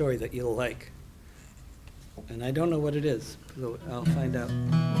interesting story that you'll like. And I don't know what it is, so I'll find out.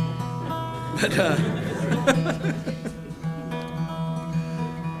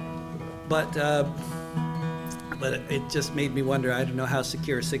 But it just made me wonder. I don't know how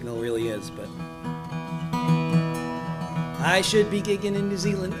secure Signal really is, but I should be gigging in New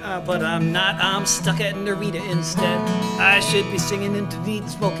Zealand, but I'm not. I'm stuck at Narita instead. I should be singing in Dunedin,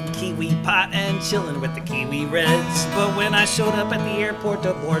 smoking kiwi pot and chilling with the Kiwi Reds. But when I showed up at the airport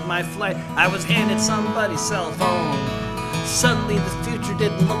to board my flight, I was handed somebody's cell phone. Suddenly the future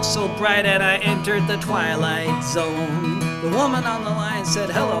didn't look so bright, and I entered the twilight zone. The woman on the line said,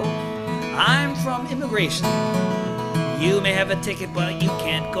 "Hello, I'm from immigration. You may have a ticket, but you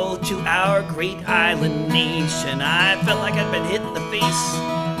can't go to our great island nation." I felt like I'd been hit in the face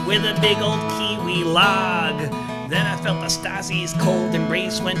with a big old kiwi log. Then I felt the Stasi's cold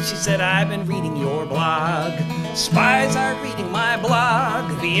embrace when she said, "I've been reading your blog. Spies are reading my blog,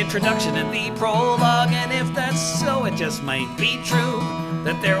 the introduction and the prologue. And if that's so, it just might be true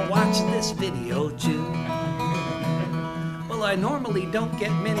that they're watching this video too." Well, I normally don't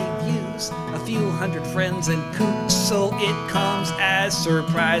get many views, a few hundred friends and kooks, so it comes as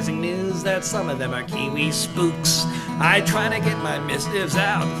surprising news that some of them are Kiwi spooks. I try to get my missives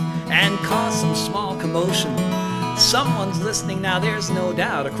out and cause some small commotion. Someone's listening now, there's no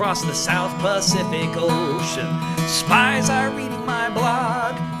doubt, across the South Pacific Ocean. Spies are reading my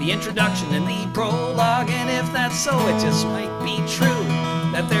blog, the introduction and the prologue. And if that's so, it just might be true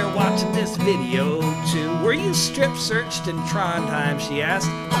that they're watching this video too. Were you strip searched in Trondheim, she asked.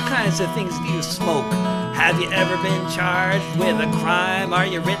 What kinds of things do you smoke? Have you ever been charged with a crime? Are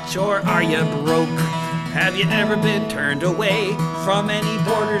you rich or are you broke? Have you ever been turned away from any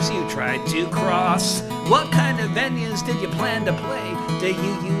borders you tried to cross? What kind of venues did you plan to play? Do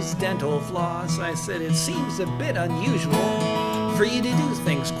you use dental floss? I said, it seems a bit unusual for you to do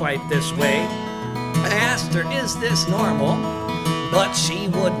things quite this way. I asked her, is this normal? But she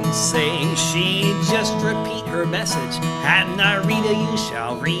wouldn't say, she'd just repeat her message. At Narita you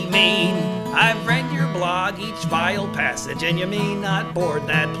shall remain. I've read your blog, each vile passage, and you may not board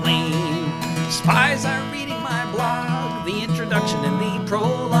that plane. Spies are reading my blog, the introduction and the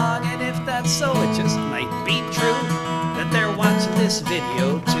prologue. And if that's so, it just might be true that they're watching this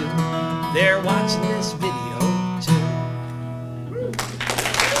video too. They're watching this video too.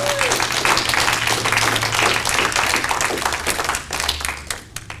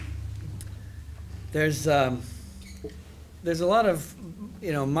 There's a lot of,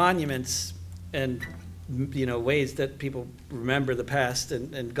 monuments and, ways that people remember the past,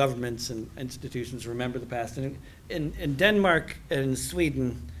 and governments and institutions remember the past. And in Denmark and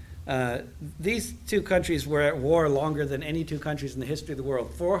Sweden, these two countries were at war longer than any two countries in the history of the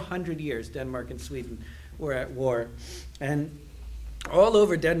world. 400 years, Denmark and Sweden were at war. And all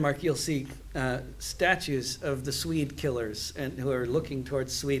over Denmark, you'll see statues of the Swede killers and who are looking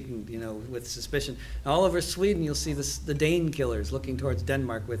towards Sweden, with suspicion. All over Sweden, you'll see the Dane killers looking towards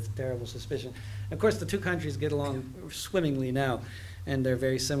Denmark with terrible suspicion. Of course, the two countries get along swimmingly now, and they're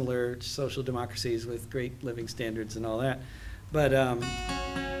very similar social democracies with great living standards and all that. But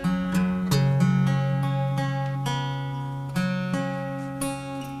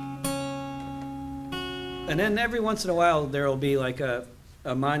and then every once in a while, there will be like a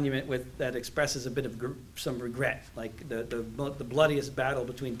monument that expresses a bit of some regret. Like the bloodiest battle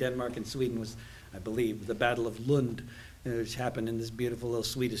between Denmark and Sweden was, I believe, the Battle of Lund, which happened in this beautiful little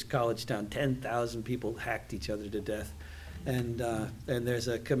Swedish college town. 10,000 people hacked each other to death. And there's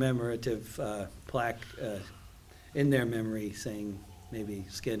a commemorative plaque in their memory saying maybe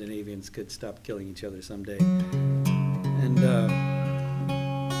Scandinavians could stop killing each other someday.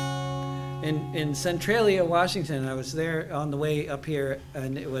 And in Centralia, Washington, I was there on the way up here,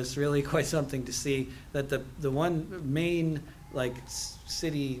 and it was really quite something to see that the one main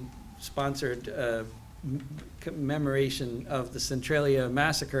city-sponsored commemoration of the Centralia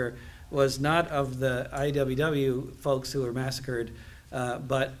massacre was not of the IWW folks who were massacred,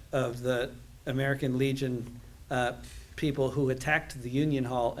 but of the American Legion people who attacked the Union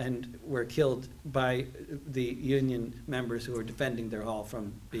Hall and were killed by the Union members who were defending their hall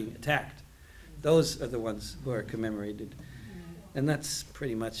from being attacked. Those are the ones who are commemorated. And that's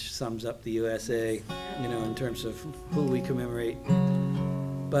pretty much sums up the USA, in terms of who we commemorate.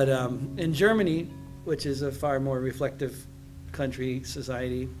 But in Germany, which is a far more reflective country,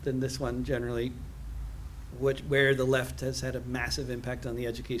 society than this one generally, where the left has had a massive impact on the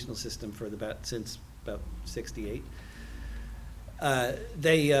educational system since about 68.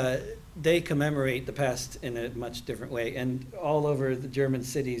 They commemorate the past in a much different way, and all over the German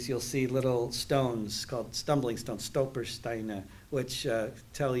cities you'll see little stones called stumbling stones, Stolpersteine, which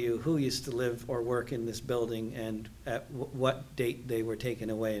tell you who used to live or work in this building and at what date they were taken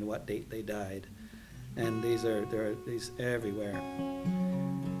away and what date they died. And there are these everywhere.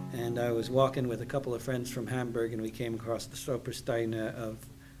 And I was walking with a couple of friends from Hamburg, and we came across the Stolpersteine of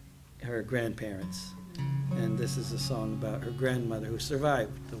her grandparents. And this is a song about her grandmother who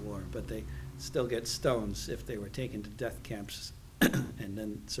survived the war, but they still get stones if they were taken to death camps and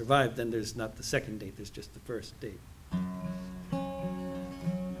then survived. Then there's not the second date, there's just the first date.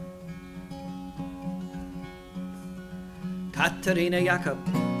 Katharina Jakob,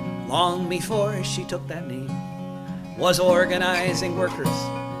 long before she took that name, was organizing workers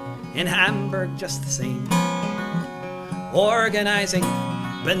in Hamburg just the same. Organizing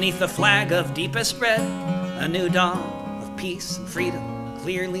beneath the flag of deepest red, a new dawn of peace and freedom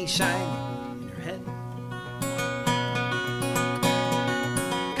clearly shining in her head.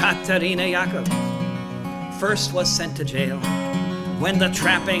 Katharina Jakob first was sent to jail when the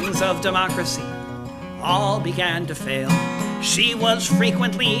trappings of democracy all began to fail. She was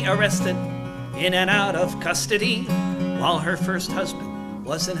frequently arrested in and out of custody while her first husband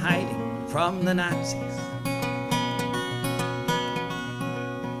was in hiding from the Nazis.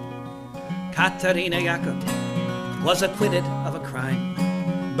 Katharina Jakob was acquitted of a crime,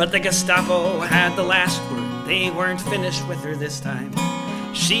 but the Gestapo had the last word. They weren't finished with her this time.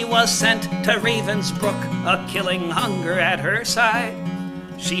 She was sent to Ravensbrück, a killing hunger at her side.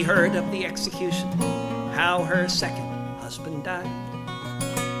 She heard of the execution, how her second husband died.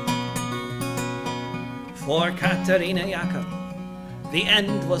 For Katharina Jakob, the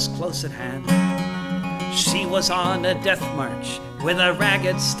end was close at hand. She was on a death march with a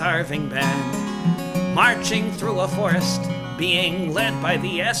ragged, starving band, marching through a forest, being led by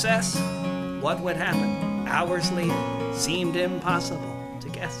the SS. What would happen hours later seemed impossible to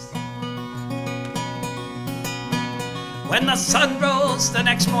guess. When the sun rose the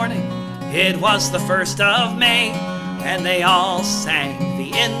next morning, it was the 1st of May, and they all sang the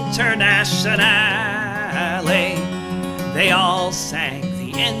Internationale. They all sang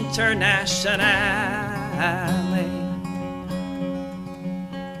the Internationale.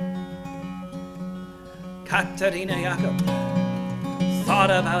 Katharina Jakob thought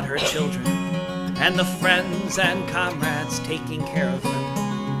about her children and the friends and comrades taking care of them,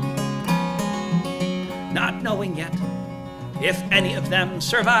 not knowing yet if any of them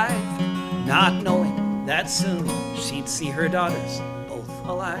survived, not knowing that soon she'd see her daughters both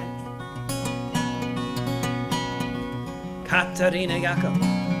alive. Katharina Jakob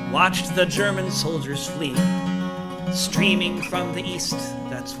watched the German soldiers flee, streaming from the east,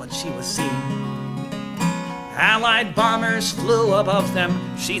 that's what she was seeing. Allied bombers flew above them,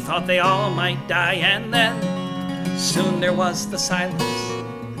 she thought they all might die, and then soon there was the silence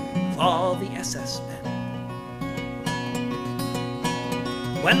of all the SS men.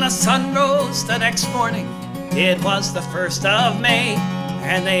 When the sun rose the next morning, it was the 1st of May,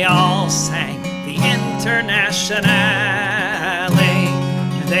 and they all sang the Internationale.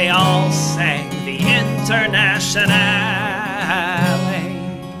 They all sang the Internationale.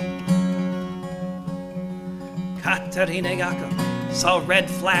 Katharina Jakob saw red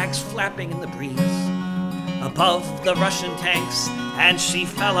flags flapping in the breeze above the Russian tanks, and she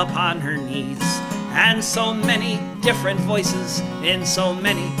fell upon her knees. And so many different voices in so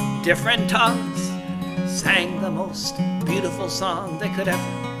many different tongues sang the most beautiful song that could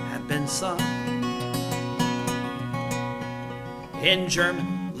ever have been sung. In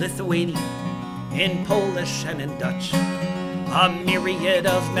German, Lithuanian, in Polish and in Dutch, a myriad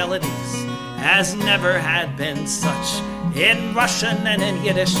of melodies as never had been such. In Russian and in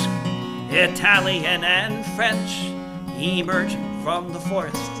Yiddish, Italian and French, emerging from the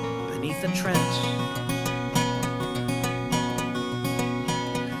forest beneath the trench.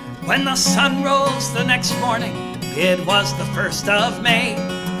 When the sun rose the next morning, it was the 1st of May,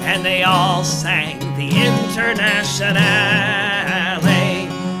 and they all sang the Internationale.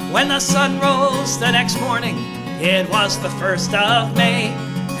 When the sun rose the next morning, it was the 1st of May,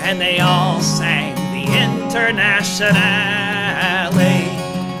 and they all sang the Internationale.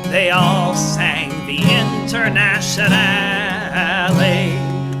 They all sang the Internationale.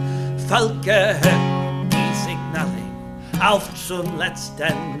 Völker, die Signale auf zum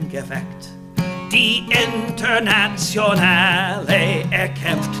letzten Gefecht. Die Internationale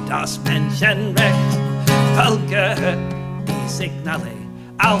erkämpft das Menschenrecht. Völker, die Signale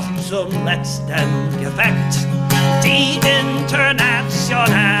auf zum letzten Gefecht. Die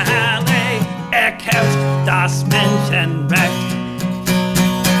Internationale erkämpft das Menschenrecht.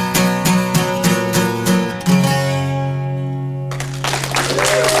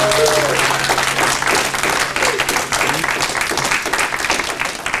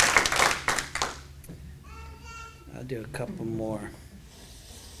 I'll do a couple more.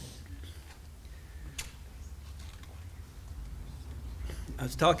 I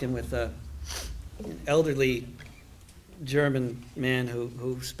was talking with an elderly German man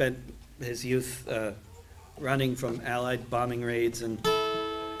who spent his youth running from Allied bombing raids, and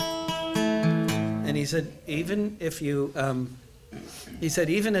he said, even if you, he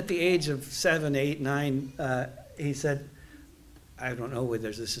said, even at the age of 7, 8, 9, he said, I don't know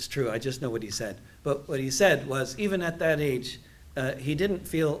whether this is true, I just know what he said. But what he said was, even at that age, he didn't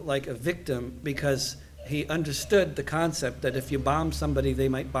feel like a victim because he understood the concept that if you bomb somebody, they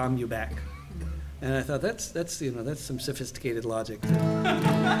might bomb you back. And I thought that's some sophisticated logic.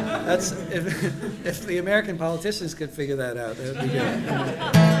 That's if the American politicians could figure that out, that would be good.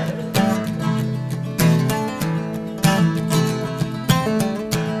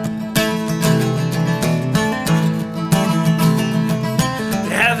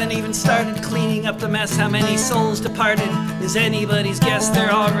 Haven't even started cleaning up the mess. How many souls departed is anybody's guess.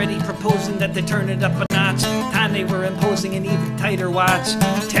 They're already proposing that they turn it up a notch. Time they were imposing an even tighter watch.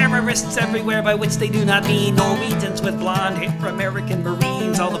 Terrorists everywhere, by which they do not mean Norwegians with blonde hair, American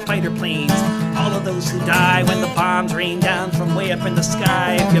Marines, all the fighter planes, all of those who die when the bombs rain down from way up in the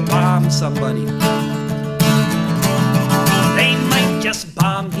sky. If you bomb somebody, they might just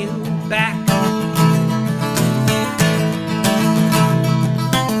bomb you back.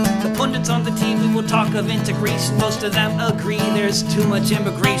 Pundits on the TV will talk of integration. Most of them agree there's too much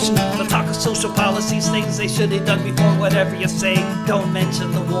immigration. They'll talk of social policies, things they should have done before. Whatever you say, don't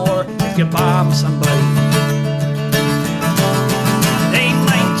mention the war. If you bomb somebody, they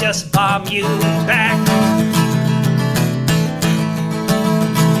might just bomb you back.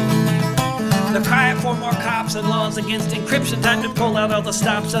 They're crying for more cops and laws against encryption. Time to pull out all the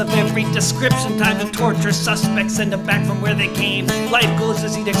stops of every description. Time to torture suspects, send them back from where they came. Life goes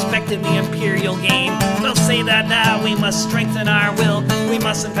as you'd expect in the imperial game. They'll say that now we must strengthen our will. We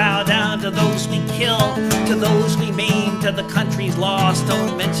mustn't bow down to those we kill, to those we maim, to the countries lost.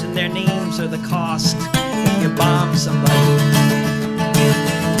 Don't mention their names or the cost. If you bomb somebody,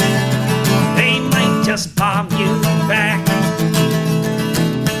 they might just bomb you back.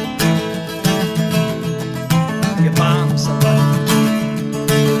 Bomb somebody,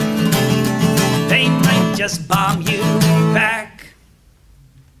 they might just bomb you back.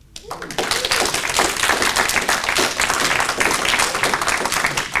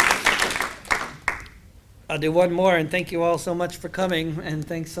 I'll do one more, and thank you all so much for coming, and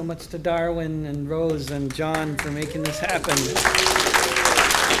thanks so much to Darwin and Rose and John for making this happen.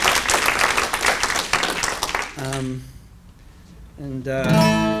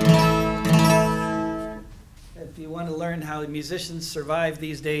 If you want to learn how musicians survive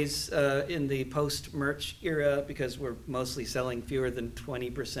these days in the post-merch era, because we're mostly selling fewer than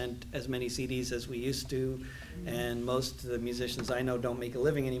 20% as many CDs as we used to, and most of the musicians I know don't make a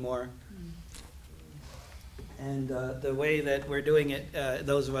living anymore. And the way that we're doing it,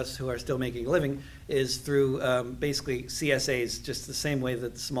 those of us who are still making a living, is through basically CSAs, just the same way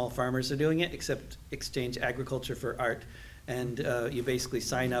that the small farmers are doing it, except exchange agriculture for art. And you basically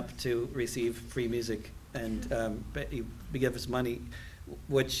sign up to receive free music, and you give us money,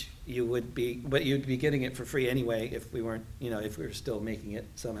 which you would be, but you'd be getting it for free anyway if we weren't, if we were still making it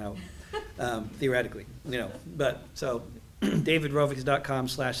somehow, theoretically, But so,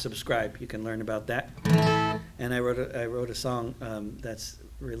 davidrovics.com/subscribe. You can learn about that. And I wrote a song that's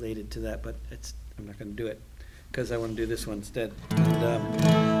related to that, but I'm not going to do it because I want to do this one instead.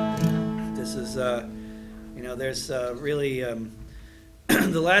 And this is, there's really.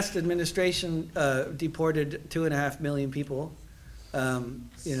 The last administration deported 2.5 million people,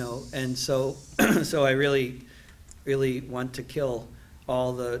 and so so I really want to kill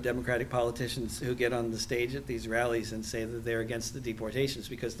all the Democratic politicians who get on the stage at these rallies and say that they're against the deportations,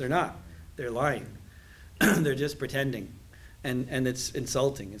 because they're not. They're lying. They're just pretending, and it's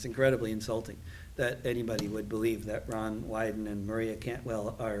insulting. It's incredibly insulting that anybody would believe that Ron Wyden and Maria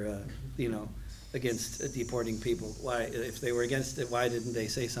Cantwell are, against deporting people. Why, if they were against it, why didn't they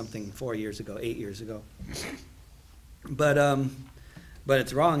say something 4 years ago, 8 years ago? But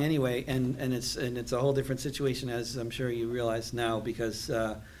it's wrong anyway, and it's a whole different situation, as I'm sure you realize now, because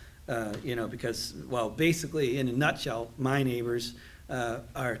basically, in a nutshell, my neighbors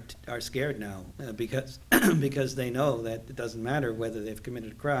are scared now because because they know that it doesn't matter whether they've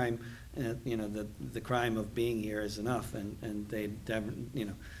committed a crime. You know, the crime of being here is enough, and they never, you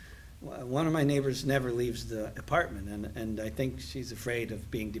know. One of my neighbors never leaves the apartment, and I think she's afraid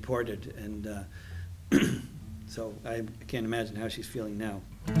of being deported, and so I can't imagine how she's feeling now.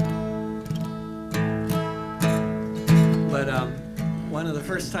 But one of the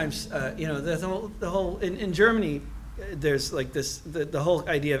first times, you know, the whole in Germany, there's like this, the whole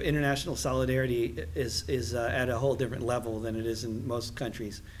idea of international solidarity is at a whole different level than it is in most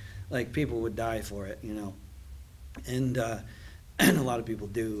countries. Like, people would die for it, you know, and a lot of people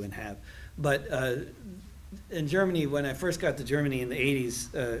do and have. But in Germany, when I first got to Germany in the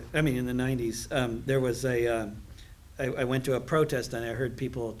 80s, I mean in the 90s, there was I went to a protest and I heard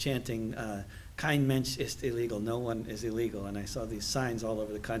people chanting, "Kein Mensch ist illegal," no one is illegal, and I saw these signs all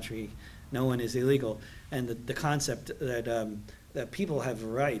over the country, "No one is illegal," and the concept that that people have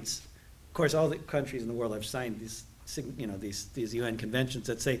rights. Of course, all the countries in the world have signed these, you know, these UN conventions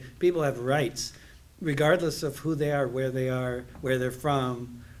that say people have rights, regardless of who they are, where they're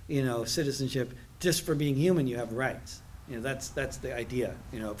from, you know, citizenship. Just for being human, you have rights. You know, that's the idea,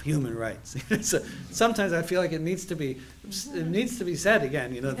 you know, of human rights. So sometimes I feel like it needs to be said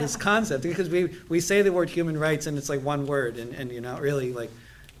again, you know, this concept, because we say the word human rights and it's like one word, and you're not really like,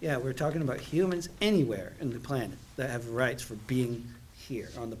 yeah, we're talking about humans anywhere in the planet that have rights for being here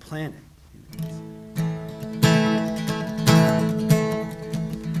on the planet.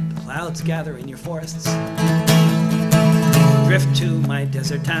 The clouds gather in your forests, drift to my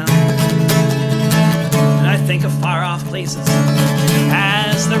desert town, and I think of far-off places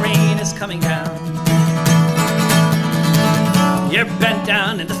as the rain is coming down. You're bent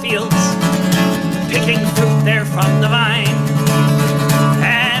down in the fields, picking fruit there from the vine,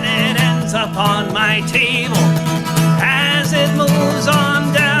 and it ends up on my table as it moves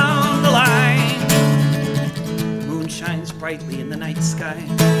on down the line. The moon shines brightly in the night sky.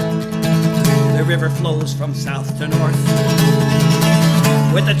 The river flows from south to north.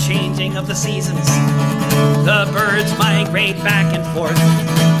 With the changing of the seasons, the birds migrate back and forth.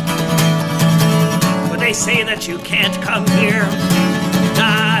 But they say that you can't come here,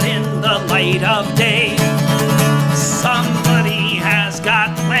 not in the light of day. Somebody has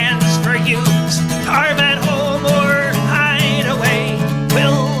got plans for you, starve at home or hide away.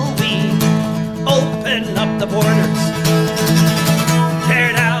 Will we open up the borders,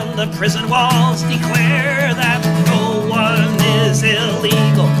 tear down the prison walls, declare that no one is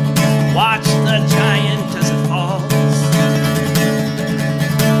illegal, watch the giant as it falls?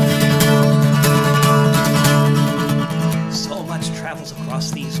 So much travels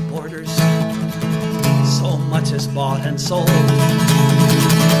across these borders, so much is bought and sold.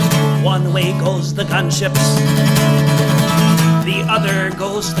 One way goes the gunships, the other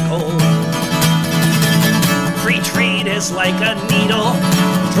goes the gold. Free trade is like a needle,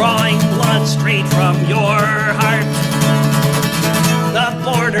 drawing blood straight from your heart. The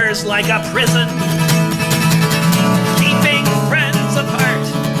border's like a prison, keeping friends apart.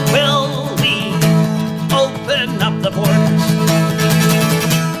 Will we open up the borders,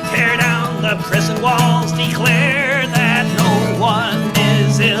 tear down the prison walls, declare that no one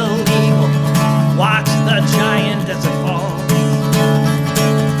is illegal, watch the giant as it falls?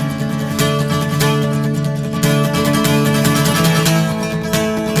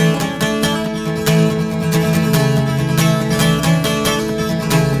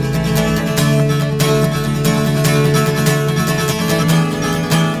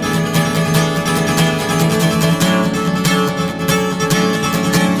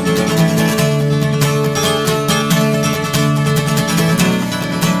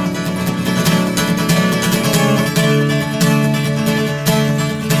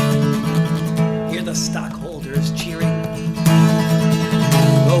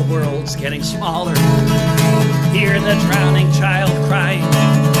 Getting smaller, hear the drowning child cry.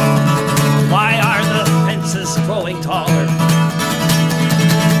 Why are the fences growing taller?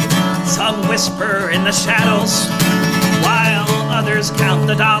 Some whisper in the shadows, while others count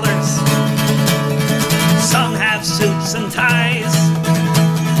the dollars. Some have suits and ties,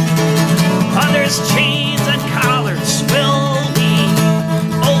 others chains and collars. Will we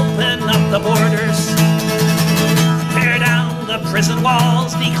open up the borders, tear down the prison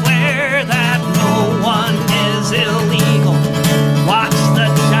walls, declare that no one is illegal, watch the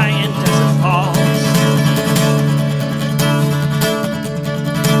giant as it falls?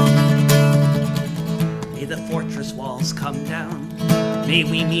 May the fortress walls come down, may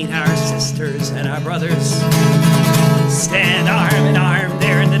we meet our sisters and our brothers, stand arm in arm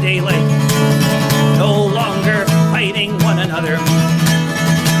there in the daylight, no longer fighting one another.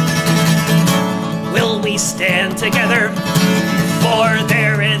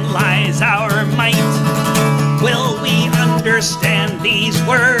 these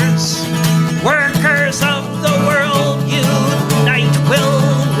words. Workers of the world, unite will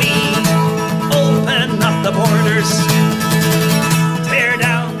we. Open up the borders, tear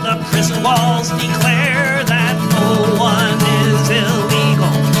down the prison walls, declare that no one is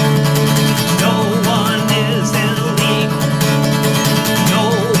illegal. No one is illegal. No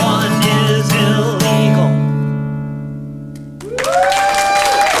one is illegal.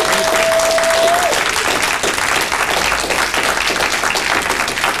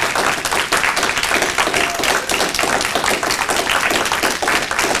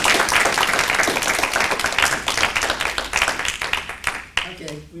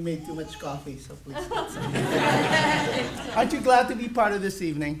 Okay, we made too much coffee, so please. Aren't you glad to be part of this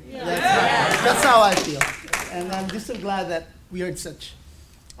evening? Yeah. That's how I feel. And I'm just so glad that we heard such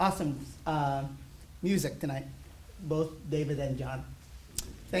awesome music tonight, both David and John.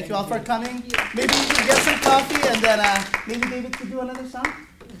 Thank you all for coming. Maybe you can get some coffee, and then maybe David could do another song?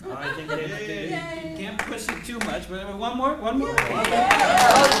 I think you can't push it too much, but one more? Okay.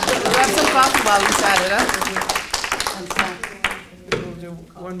 Grab some coffee while we sat it, huh? And so- We'll do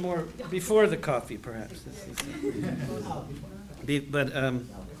one more before the coffee, perhaps.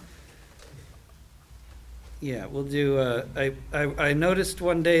 Yeah, we'll do. I noticed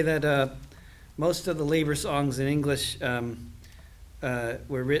one day that most of the labor songs in English were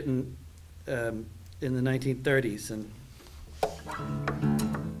written in the 1930s, and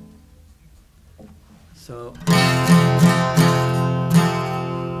so.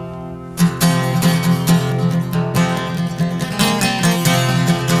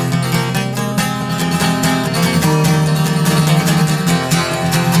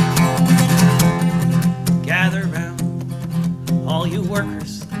 Gather round, all you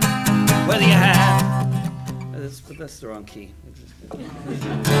workers, whether you have. But that's the wrong key.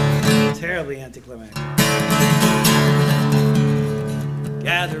 Terribly anticlimactic.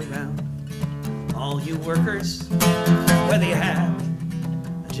 Gather round, all you workers, whether you have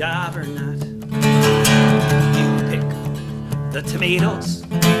a job or not. You pick the tomatoes,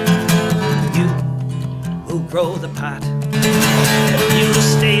 you who grow the pot. You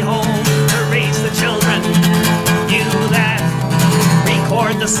stay home to raise the children, you that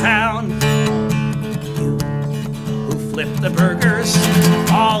record the sound. You who flip the burgers,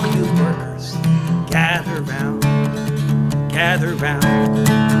 all you workers, gather round, gather round.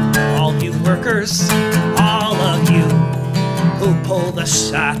 All you workers, all of you who pull the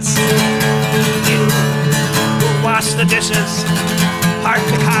shots. You who wash the dishes, park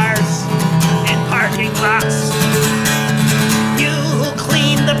the cars in parking lots. You who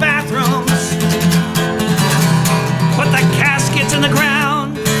clean the bathrooms, put the caskets in the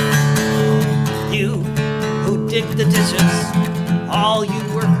ground. You who dig the dishes, all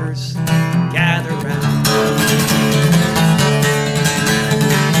you workers, gather round.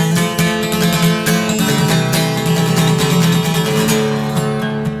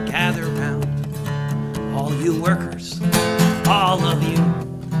 Gather round, all you workers, all of you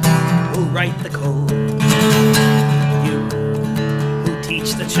who write the code. You who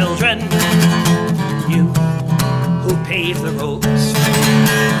teach the children, you who pave the roads.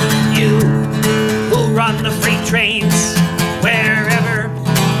 You who run the freight trains wherever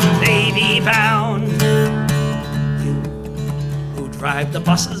they be bound. You who drive the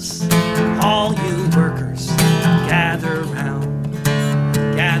buses, all you workers, gather round,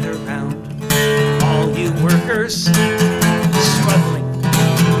 gather round. All you workers struggling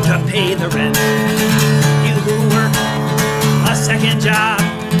to pay the rent. You who work a second job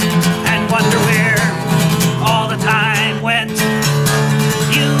and wonder where all the time went.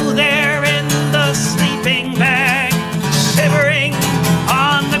 You there in the sleeping bag, shivering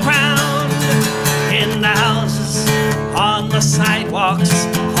on the ground, in the houses, on the sidewalks,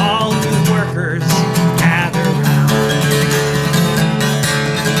 all you workers gather round.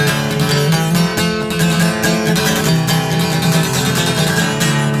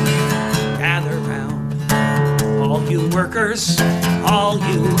 Gather round, all you workers, all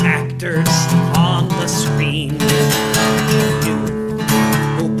you actors on the screen. You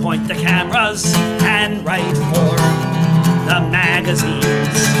who point the cameras and write for the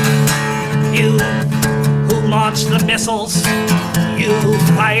magazines. You who launch the missiles, you who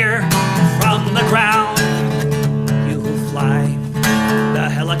fire from the ground. You who fly the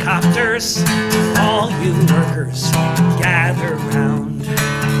helicopters, all you workers, gather round,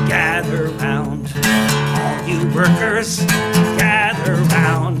 gather round. All you workers, gather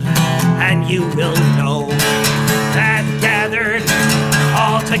round, and you will know that gathered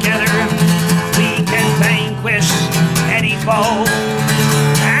all together we can vanquish any foe.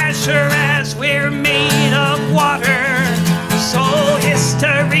 As sure as we're made of water, so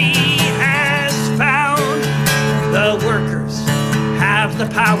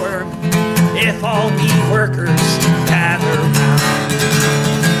the power if all we workers